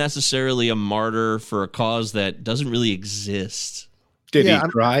he's unnecessarily a martyr for a cause that doesn't really exist. Did he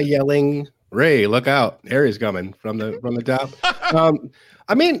try yelling, Ray, look out, Harry's coming from the top?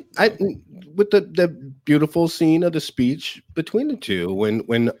 I mean, with the beautiful scene of the speech between the two,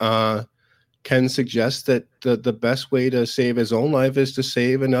 when Ken suggests that the best way to save his own life is to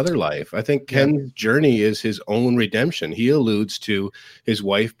save another life. I think Ken's journey is his own redemption. He alludes to his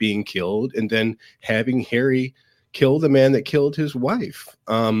wife being killed and then having Harry kill the man that killed his wife.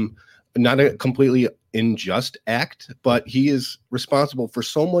 Not a completely unjust act, but he is responsible for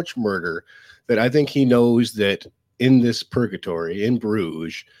so much murder that I think he knows that in this purgatory in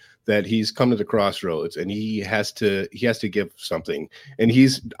Bruges, that he's come to the crossroads and he has to give something, and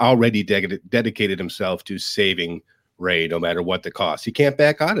he's already dedicated himself to saving Ray no matter what the cost. He can't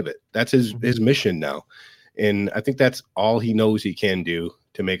back out of it. That's his mission now, and I think that's all he knows he can do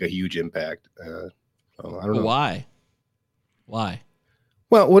to make a huge impact. I don't know why.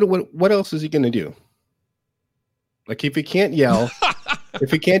 Well, what else is he going to do? Like, if he can't yell,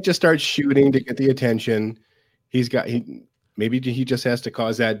 if he can't just start shooting to get the attention, maybe he just has to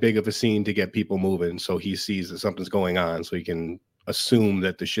cause that big of a scene to get people moving, so he sees that something's going on, so he can assume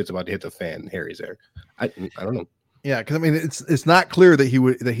that the shit's about to hit the fan and Harry's there. I don't know. Yeah, because I mean, it's not clear that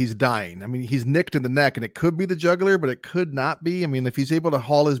he's dying. I mean, he's nicked in the neck, and it could be the jugular, but it could not be. I mean, if he's able to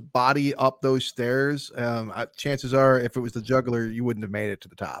haul his body up those stairs, chances are, if it was the jugular, you wouldn't have made it to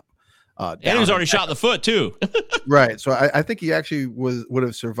the top. And he was already shot in the foot too. Right. So I think he actually would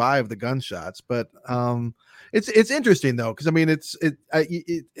have survived the gunshots, but it's interesting though, because I mean,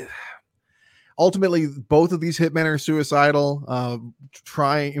 ultimately both of these hitmen are suicidal.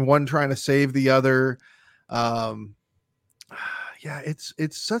 Trying to save the other. Yeah,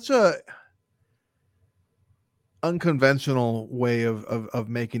 it's such a unconventional way of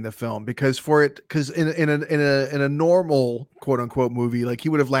making the film, because in a normal quote unquote movie, like, he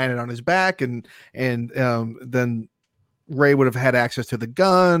would have landed on his back and then Ray would have had access to the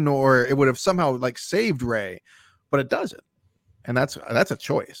gun, or it would have somehow like saved Ray, but it doesn't. And that's a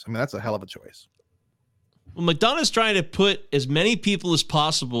choice. I mean, that's a hell of a choice. Well, McDonagh's trying to put as many people as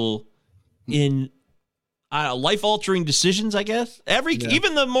possible in life-altering decisions, I guess.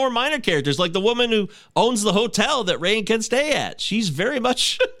 Even the more minor characters, like the woman who owns the hotel that Ray and Ken stay at. She's very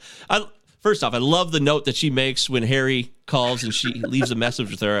much... First off, I love the note that she makes when Harry calls and she leaves a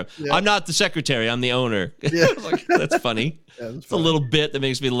message with her. Yeah. I'm not the secretary, I'm the owner. Yeah. Like, that's funny. Yeah, it's a little bit that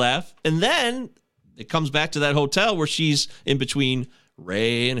makes me laugh. And then it comes back to that hotel where she's in between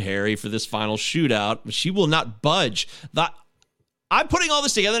Ray and Harry for this final shootout, but she will not budge. I'm putting all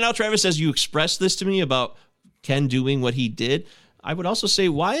this together now, Travis, as you expressed this to me about Ken doing what he did. I would also say,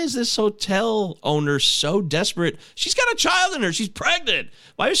 why is this hotel owner so desperate? She's got a child in her. She's pregnant.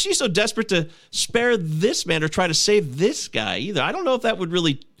 Why is she so desperate to spare this man or try to save this guy either? I don't know if that would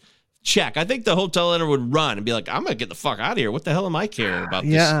really check. I think the hotel owner would run and be like, I'm going to get the fuck out of here. What the hell am I caring about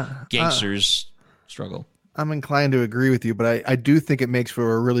this gangster's struggle? I'm inclined to agree with you, but I do think it makes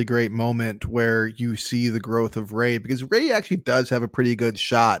for a really great moment where you see the growth of Ray, because Ray actually does have a pretty good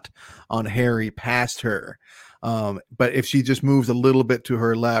shot on Harry past her. But if she just moves a little bit to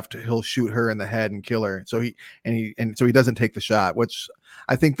her left, he'll shoot her in the head and kill her. So he doesn't take the shot, which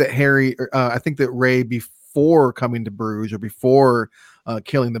I think that Ray, before coming to Bruges or before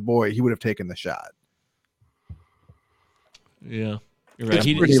killing the boy, he would have taken the shot. Yeah, you're right.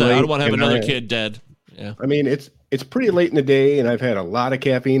 He said, I don't want to have another kid dead. Yeah, I mean, it's pretty late in the day, and I've had a lot of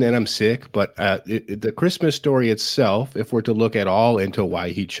caffeine, and I'm sick. But the Christmas story itself, if we're to look at all into why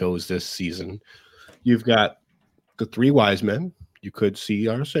he chose this season, you've got the three wise men. You could see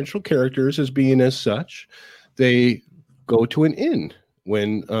our central characters as being as such. They go to an inn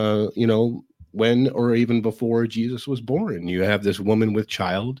when or even before Jesus was born. You have this woman with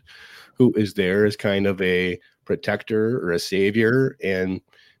child who is there as kind of a protector or a savior, and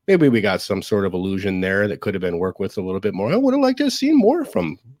maybe we got some sort of illusion there that could have been worked with a little bit more. I would have liked to have seen more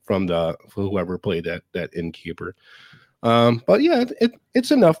from whoever played that innkeeper. But yeah,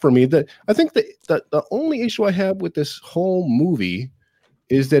 it's enough for me. That I think that the only issue I have with this whole movie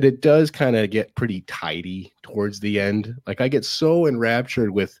is that it does kind of get pretty tidy towards the end. Like, I get so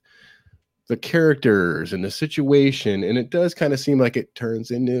enraptured with the characters and the situation, and it does kind of seem like it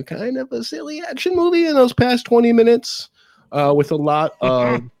turns into kind of a silly action movie in those past 20 minutes, with a lot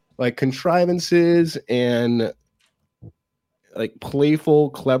of like contrivances and like playful,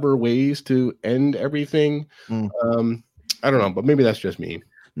 clever ways to end everything. I don't know, but maybe that's just me.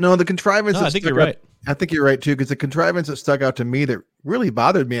 No, the contrivance. No, I think you're right. I think you're right too, because the contrivance that stuck out to me that really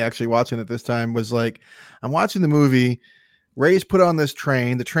bothered me actually watching it this time was like, I'm watching the movie. Ray's put on this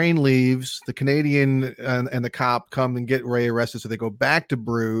train. The train leaves. The Canadian and the cop come and get Ray arrested, so they go back to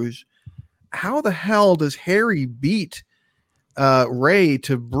Bruges. How the hell does Harry beat Ray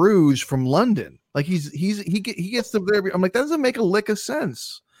to Bruges from London? Like he gets them there. I'm like, that doesn't make a lick of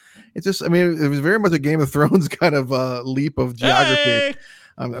sense. It's just, I mean, it was very much a Game of Thrones kind of leap of geography. Hey!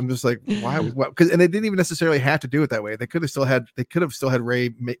 I'm just like, why? Because they didn't even necessarily have to do it that way. They could have still had Ray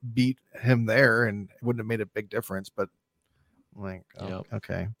beat him there, and it wouldn't have made a big difference. But like,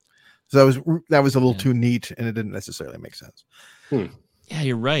 okay, so that was a little too neat, and it didn't necessarily make sense. Yeah,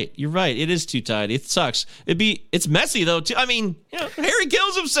 you're right. You're right. It is too tidy. It sucks. It's messy though too. I mean, Harry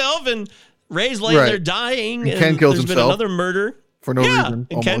kills himself and Ray's laying there dying. And Ken kills himself. There's been another murder for no reason.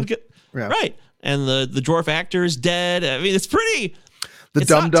 And Ken, right. And the dwarf actor is dead. I mean, it's pretty. The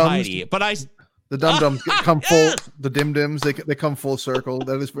dum-dums, the dum-dums come full. The dim-dims, they come full circle.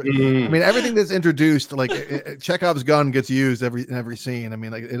 That is, I mean, everything that's introduced, like Chekhov's gun gets used in every scene. I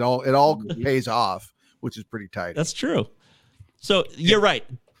mean, like it all pays off, which is pretty tight. That's true. So you're right.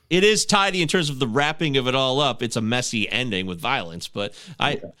 It is tidy in terms of the wrapping of it all up. It's a messy ending with violence, but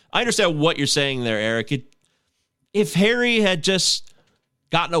I understand what you're saying there, Eric. If Harry had just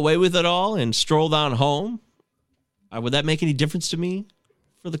gotten away with it all and strolled on home, would that make any difference to me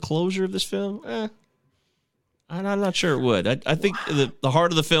for the closure of this film? I'm not sure it would. I think the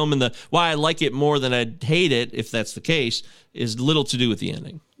heart of the film and why I like it more than I'd hate it, if that's the case, is little to do with the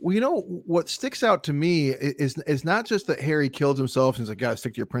ending. Well, what sticks out to me is not just that Harry killed himself and he's like, "Gotta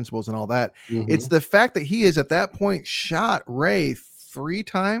stick to your principles" and all that. Mm-hmm. It's the fact that he is at that point shot Ray 3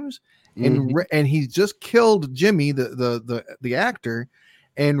 times, and he just killed Jimmy, the actor,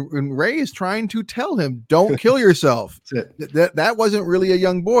 and Ray is trying to tell him, "Don't kill yourself. That wasn't really a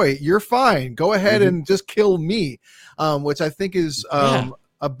young boy. You're fine. Go ahead and just kill me," which I think is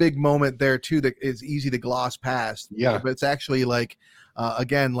a big moment there too that is easy to gloss past. Yeah, but it's actually like.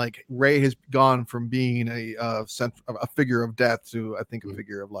 Again, like Ray has gone from being a figure of death to, I think, a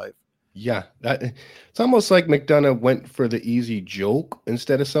figure of life. Yeah, it's almost like McDonough went for the easy joke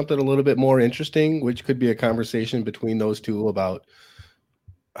instead of something a little bit more interesting, which could be a conversation between those two about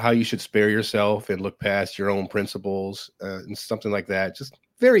how you should spare yourself and look past your own principles and something like that. Just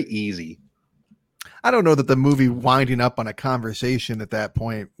very easy. I don't know that the movie winding up on a conversation at that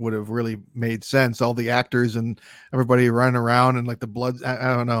point would have really made sense. All the actors and everybody running around and like the blood.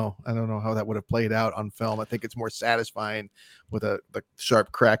 I don't know. I don't know how that would have played out on film. I think it's more satisfying with the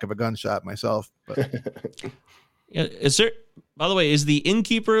sharp crack of a gunshot myself. But yeah, by the way, is the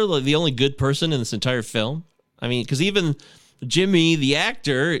innkeeper the only good person in this entire film? I mean, because even Jimmy, the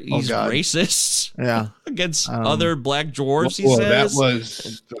actor, he's racist. Yeah. Against other black dwarves, he That says.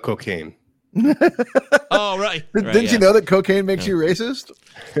 was the cocaine. Oh, right. Didn't you know that cocaine makes you racist?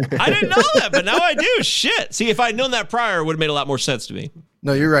 I didn't know that, but now I do. Shit. See, if I'd known that prior, it would have made a lot more sense to me.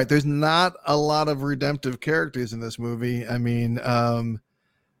 No, you're right. There's not a lot of redemptive characters in this movie. I mean, the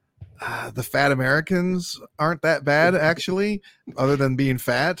fat Americans aren't that bad, actually, other than being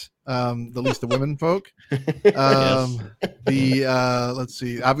fat. At least the women folk. Let's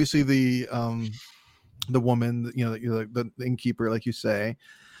see. Obviously, the woman, the innkeeper, like you say.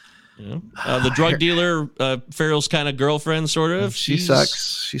 Yeah. The drug dealer, Farrell's kind of girlfriend, sort of. She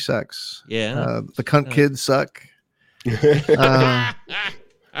sucks. Yeah. The cunt kids suck.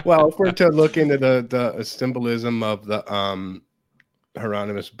 Well, if we're to look into the symbolism of the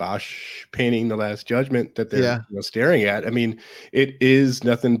Hieronymus Bosch painting, The Last Judgment, that they're staring at, I mean, it is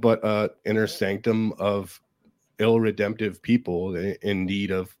nothing but an inner sanctum of ill redemptive people in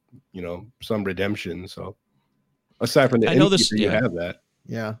need of, some redemption. So aside from the innkeeper, you have that.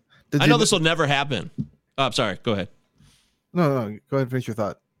 Yeah. I know this will never happen. Oh, I'm sorry. Go ahead. No. Go ahead and finish your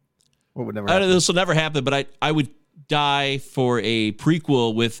thought. What would never happen? This will never happen, but I would die for a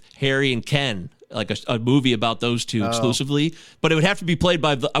prequel with Harry and Ken, like a movie about those two exclusively. But it would have to be played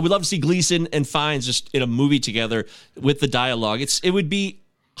by I would love to see Gleason and Fiennes just in a movie together with the dialogue. It would be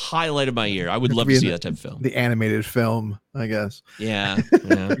highlight of my year. I would love to see that type of film. The animated film, I guess. Yeah.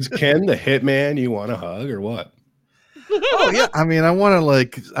 Is Ken the hitman you want to hug or what? Oh yeah, I mean, I want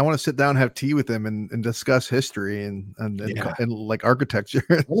to sit down, have tea with him, and discuss history and like architecture.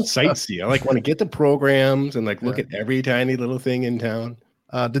 I want to sightsee. I want to get the programs and look at every tiny little thing in town.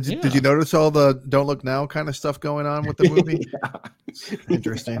 Did you notice all the "Don't Look Now" kind of stuff going on with the movie?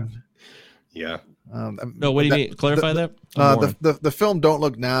 Interesting. Yeah. No, what do you mean? Clarify that. The film "Don't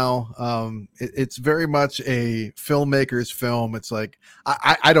Look Now." It's very much a filmmaker's film. It's like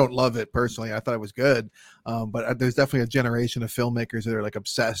I don't love it personally. I thought it was good, but there's definitely a generation of filmmakers that are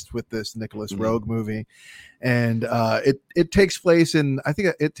obsessed with this Nicholas Roeg movie, and it takes place in I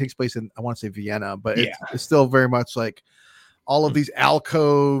want to say Vienna, but it's still very much like all of these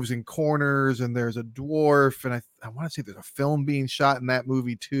alcoves and corners, and there's a dwarf, and I want to say there's a film being shot in that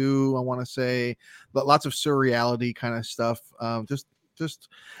movie too. I want to say, but lots of surreality kind of stuff. Just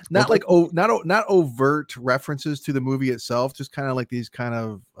not not overt references to the movie itself, just kind of like these kind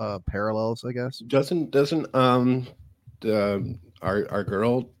of parallels, I guess. Doesn't our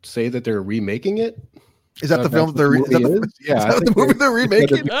girl say that they're remaking it? Is that the film they're the movie they're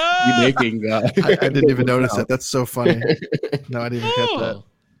remaking? I didn't even notice that. That's so funny. No, I didn't even catch that.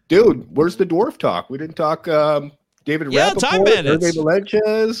 Dude, where's the dwarf talk? We didn't talk David Yeah, Time Rappaport, Bandits. Hervé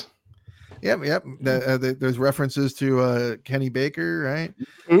Melendez. Yep. There's references to Kenny Baker, right?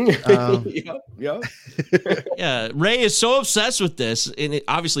 Um, Yep. Yeah, Ray is so obsessed with this, and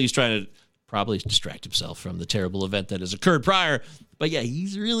obviously he's trying to probably distract himself from the terrible event that has occurred prior. But yeah,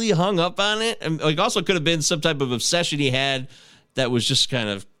 he's really hung up on it, and like also could have been some type of obsession he had that was just kind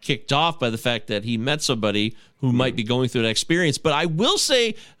of kicked off by the fact that he met somebody who might be going through that experience. But I will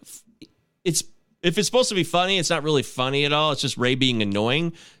say, if it's supposed to be funny, it's not really funny at all. It's just Ray being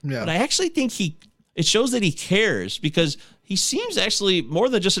annoying. Yeah. But I actually think it shows that he cares, because he seems actually more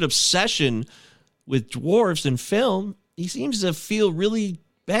than just an obsession with dwarves in film. He seems to feel really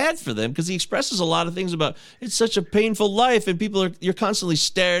bad for them, because he expresses a lot of things about it's such a painful life, and you're constantly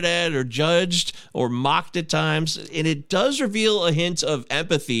stared at or judged or mocked at times, and it does reveal a hint of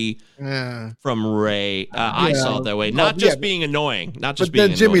empathy from Ray. I saw it that way, not just being annoying, not just being. But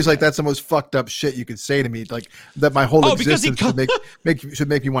then Jimmy's like, that's the most fucked up shit you could say to me, like that my whole existence should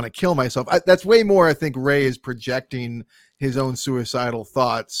make me want to kill myself. That's way more. I think Ray is projecting his own suicidal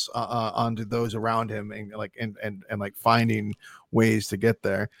thoughts onto those around him, and like finding ways to get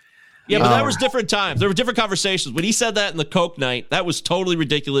there. Yeah, but that was different times. There were different conversations. When he said that in the Coke night, that was totally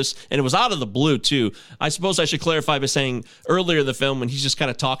ridiculous, and it was out of the blue too. I suppose I should clarify by saying earlier in the film, when he's just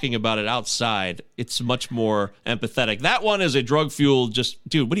kind of talking about it outside, it's much more empathetic. That one is a drug-fueled, just,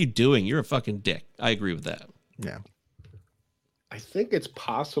 dude, what are you doing? You're a fucking dick. I agree with that. Yeah. I think it's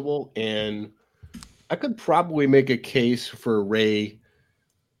possible, and I could probably make a case for Ray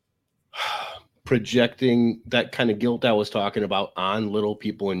projecting that kind of guilt I was talking about on little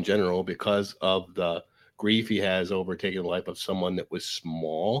people in general, because of the grief he has over taking the life of someone that was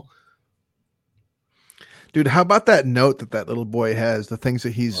small. Dude, how about that note that little boy has, the things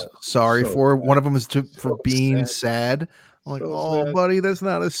that he's sorry for? One of them is for being sad. I'm like, sad. Buddy, that's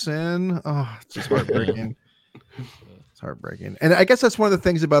not a sin. Oh, it's just heartbreaking. Heartbreaking. And I guess that's one of the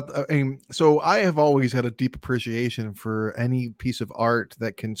things about so I have always had a deep appreciation for any piece of art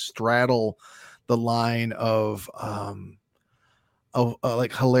that can straddle the line of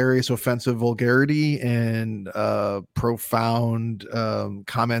like hilarious offensive vulgarity and profound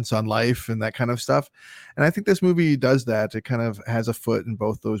comments on life and that kind of stuff. And I think this movie does that. It kind of has a foot in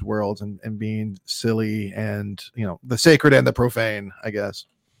both those worlds, and being silly and, the sacred and the profane, I guess.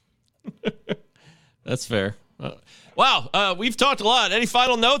 That's fair. Wow, we've talked a lot. Any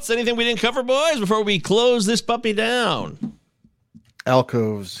final notes? Anything we didn't cover, boys, before we close this puppy down?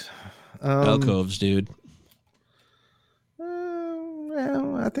 Alcoves. Alcoves, dude.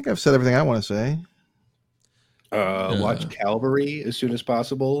 Well, I think I've said everything I want to say. Watch Calvary as soon as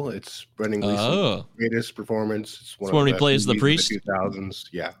possible. It's Brendan Gleeson's greatest performance. It's one when he plays the priest. The 2000s.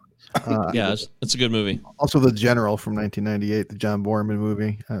 Yeah. Yeah, it's a good movie. Also, The General from 1998, the John Borman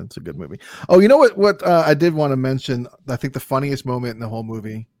movie. It's a good movie. Oh, you know what I did want to mention? I think the funniest moment in the whole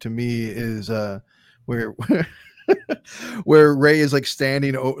movie to me is where where Ray is like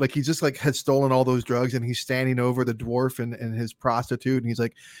standing, like he just like had stolen all those drugs, and he's standing over the dwarf and his prostitute, and he's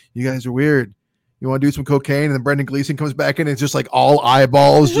like, "You guys are weird. You want to do some cocaine?" And then Brendan Gleeson comes back in, and it's just like all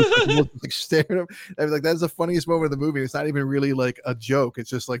eyeballs, just like staring at him. I was like, that's the funniest moment of the movie. It's not even really like a joke. It's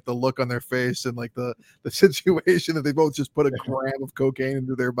just like the look on their face and like the situation that they both just put a gram of cocaine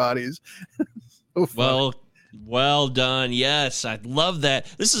into their bodies. So well done. Yes, I love that.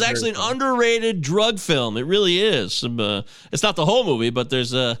 This is actually an underrated drug film. It really is. It's not the whole movie, but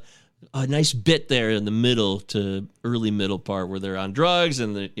there's a nice bit there in the early middle part where they're on drugs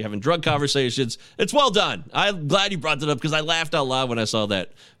and you're having drug conversations. It's well done. I'm glad you brought that up, because I laughed out loud when I saw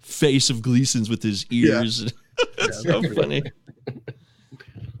that face of Gleason's with his ears. Yeah. It's so funny.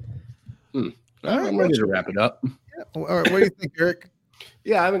 I'm ready to wrap it up. Yeah. All right, what do you think, Eric?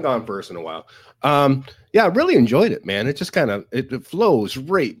 Yeah, I haven't gone first in a while. Yeah, I really enjoyed it, man. It just kind of it flows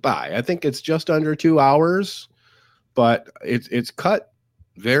right by. I think it's just under 2 hours, but it's cut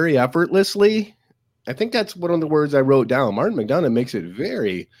very effortlessly. I think that's one of the words I wrote down. Martin McDonagh makes it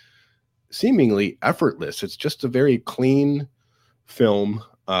very seemingly effortless. It's just a very clean film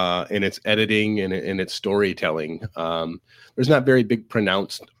in its editing and in its storytelling. There's not very big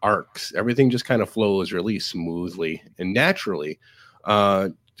pronounced arcs. Everything just kind of flows really smoothly and naturally.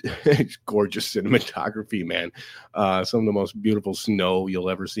 It's gorgeous cinematography, man. Some of the most beautiful snow you'll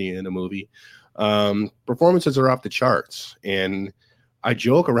ever see in a movie. Performances are off the charts, and I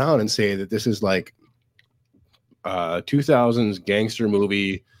joke around and say that this is like 2000s gangster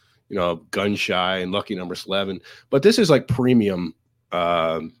movie, gun shy and Lucky Number 11, but this is like premium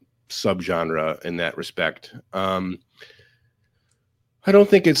subgenre in that respect. I don't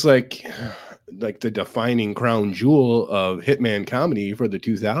think it's like like the defining crown jewel of hitman comedy for the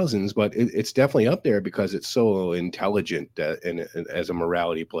 2000s, but it's definitely up there because it's so intelligent and as a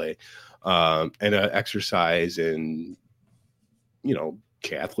morality play, and an exercise in, you know,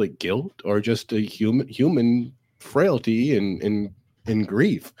 Catholic guilt or just a human frailty and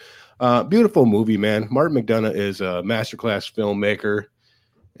grief. Beautiful movie, man. Martin McDonagh is a masterclass filmmaker,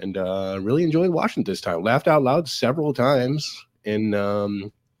 and really enjoyed watching it this time. Laughed out loud several times, and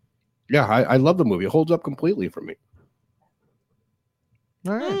yeah, I love the movie. It holds up completely for me.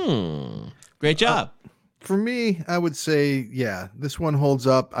 All right. Great job. For me, I would say, yeah, this one holds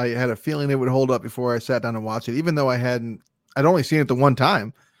up. I had a feeling it would hold up before I sat down and watched it, even though I'd only seen it the one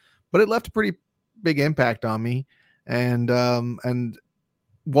time, but it left a pretty big impact on me. And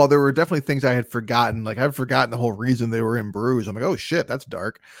while there were definitely things I had forgotten, like I've forgotten the whole reason they were in Bruges. I'm like, oh shit, that's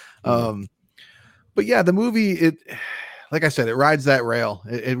dark. But yeah, the movie, like I said, it rides that rail.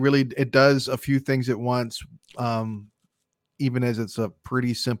 It really does a few things at once, even as it's a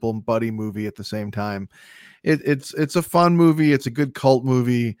pretty simple buddy movie at the same time. It's a fun movie. It's a good cult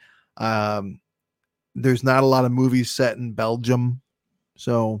movie. There's not a lot of movies set in Belgium,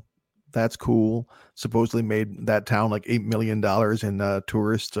 so that's cool. Supposedly made that town like $8 million in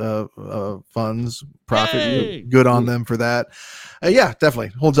tourist funds profit. Hey! Good on them for that. Yeah,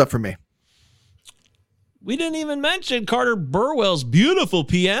 definitely holds up for me. We didn't even mention Carter Burwell's beautiful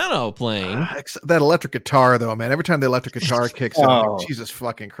piano playing. That electric guitar, though, man. Every time the electric guitar kicks in, I'm like, Jesus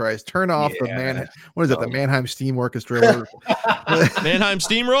fucking Christ. Turn off the what is it? The Mannheim Steam Orchestra. Mannheim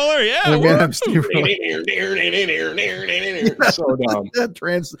Steamroller? Yeah. The Mannheim Steamroller. So dumb.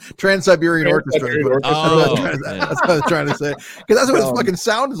 Trans-Siberian Orchestra. That's what I was trying to say. Because that's what it fucking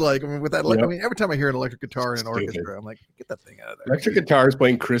sounds like. I mean, with that, I mean, every time I hear an electric guitar in an orchestra, I'm like, get that thing out of there. Electric guitars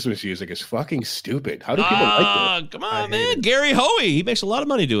playing Christmas music is fucking stupid. How do people like that? Come on, man. Gary Hoey. He makes a lot of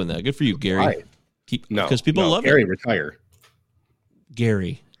money doing that. Good for you, Gary. Right. Because people love Gary, it. retire.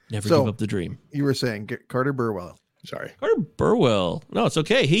 Never give up the dream. You were saying Carter Burwell. Sorry. Carter Burwell. No, it's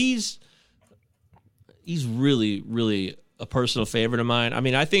okay. He's really, really a personal favorite of mine. I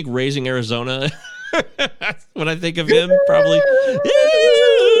mean, I think Raising Arizona, when I think of him, probably.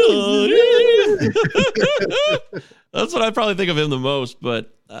 That's what I probably think of him the most,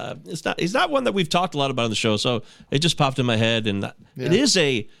 but he's not one that we've talked a lot about on the show, so it just popped in my head, and it is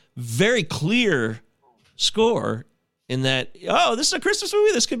a very clear score in that, this is a Christmas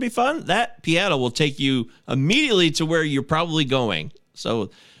movie, this could be fun. That piano will take you immediately to where you're probably going,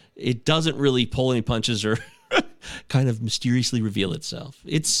 so it doesn't really pull any punches or kind of mysteriously reveal itself.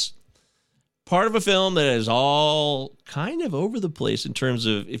 It's part of a film that is all kind of over the place in terms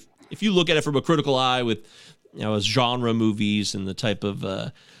of, if you look at it from a critical eye with, as genre movies and the type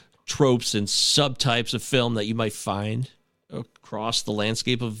of tropes and subtypes of film that you might find across the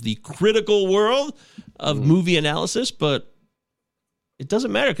landscape of the critical world of movie analysis, but it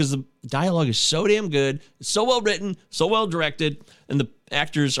doesn't matter because the dialogue is so damn good, it's so well written, so well directed, and the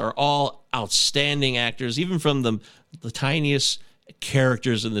actors are all outstanding actors, even from the tiniest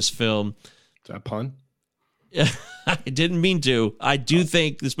characters in this film. Is that a pun? I didn't mean to. I do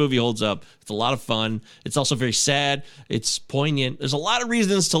think this movie holds up. It's a lot of fun. It's also very sad. It's poignant. There's a lot of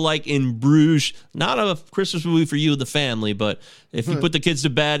reasons to like In Bruges. Not a Christmas movie for you and the family, but if you put the kids to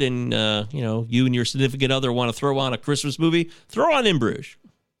bed and you and your significant other want to throw on a Christmas movie, throw on In Bruges.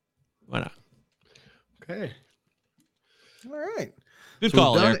 Why not? Okay. All right. Good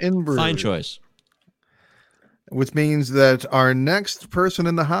call there. In Bruges. Fine choice. Which means that our next person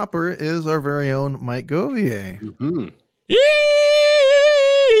in the hopper is our very own Mike Govier. Mm-hmm.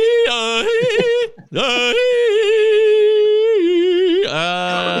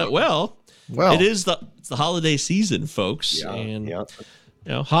 Well, it's the holiday season, folks, and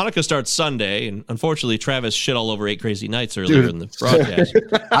Hanukkah starts Sunday, and unfortunately, Travis shit all over 8 Crazy Nights earlier in the broadcast.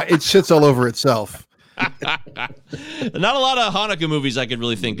 It shits all over itself. Not a lot of Hanukkah movies I could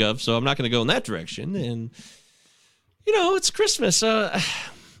really think of, so I'm not going to go in that direction. And it's Christmas. I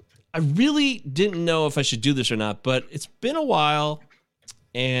really didn't know if I should do this or not, but it's been a while,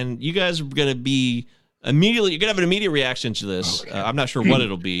 and you guys are going to be you're going to have an immediate reaction to this. I'm not sure what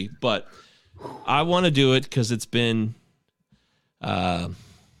it'll be, but I want to do it because it's been 10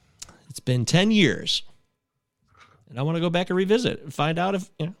 years, and I want to go back and revisit and find out if,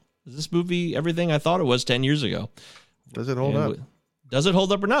 is this movie everything I thought it was 10 years ago? Does it hold up? Does it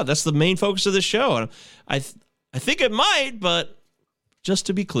hold up or not? That's the main focus of this show. And I think it might, but just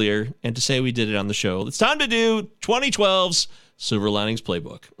to be clear and to say we did it on the show, it's time to do 2012's Silver Linings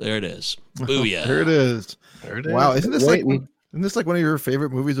Playbook. There it is. Booyah. There it is. Wow, isn't this like Isn't this like one of your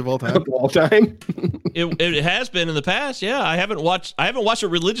favorite movies of all time? Of all time. It has been in the past. Yeah, I haven't watched it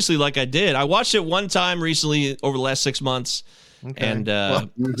religiously like I did. I watched it one time recently over the last 6 months, and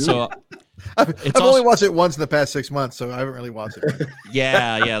so I've only watched it once in the past 6 months, so I haven't really watched it.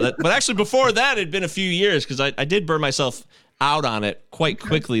 yeah. But actually, before that, it'd been a few years because I did burn myself out on it quite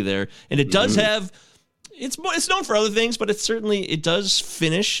quickly there, and it does have. It's known for other things, but it does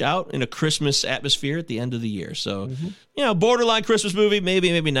finish out in a Christmas atmosphere at the end of the year. So, borderline Christmas movie,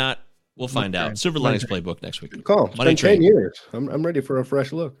 maybe not. We'll find out. Silver Linings Playbook next week. Cool. It's been 10 years. I'm ready for a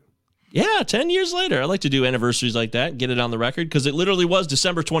fresh look. Yeah, 10 years later. I like to do anniversaries like that, get it on the record, because it literally was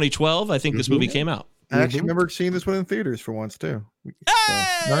December 2012. I think this movie came out. I actually remember seeing this one in theaters for once too.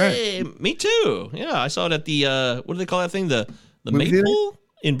 Hey, me too. Yeah, I saw it at the what do they call that thing? The Movie Maple theater?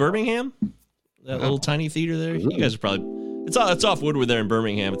 in Birmingham. That little tiny theater there. You guys are probably it's off Woodward there in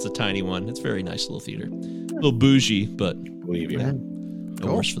Birmingham. It's a tiny one. It's a very nice little theater. A little bougie, but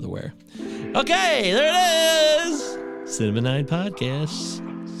no worse for the wear. Okay, there it is. Cinema 9 Podcast.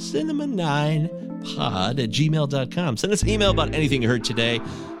 cinema9pod@gmail.com. Send us an email about anything you heard today.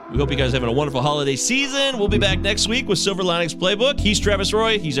 We hope you guys are having a wonderful holiday season. We'll be back next week with Silver Linings Playbook. He's Travis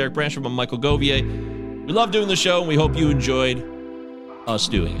Roy. He's Eric Branchford. I'm Michael Govier. We love doing the show, and we hope you enjoyed us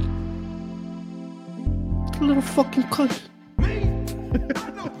doing it. Little fucking cunt.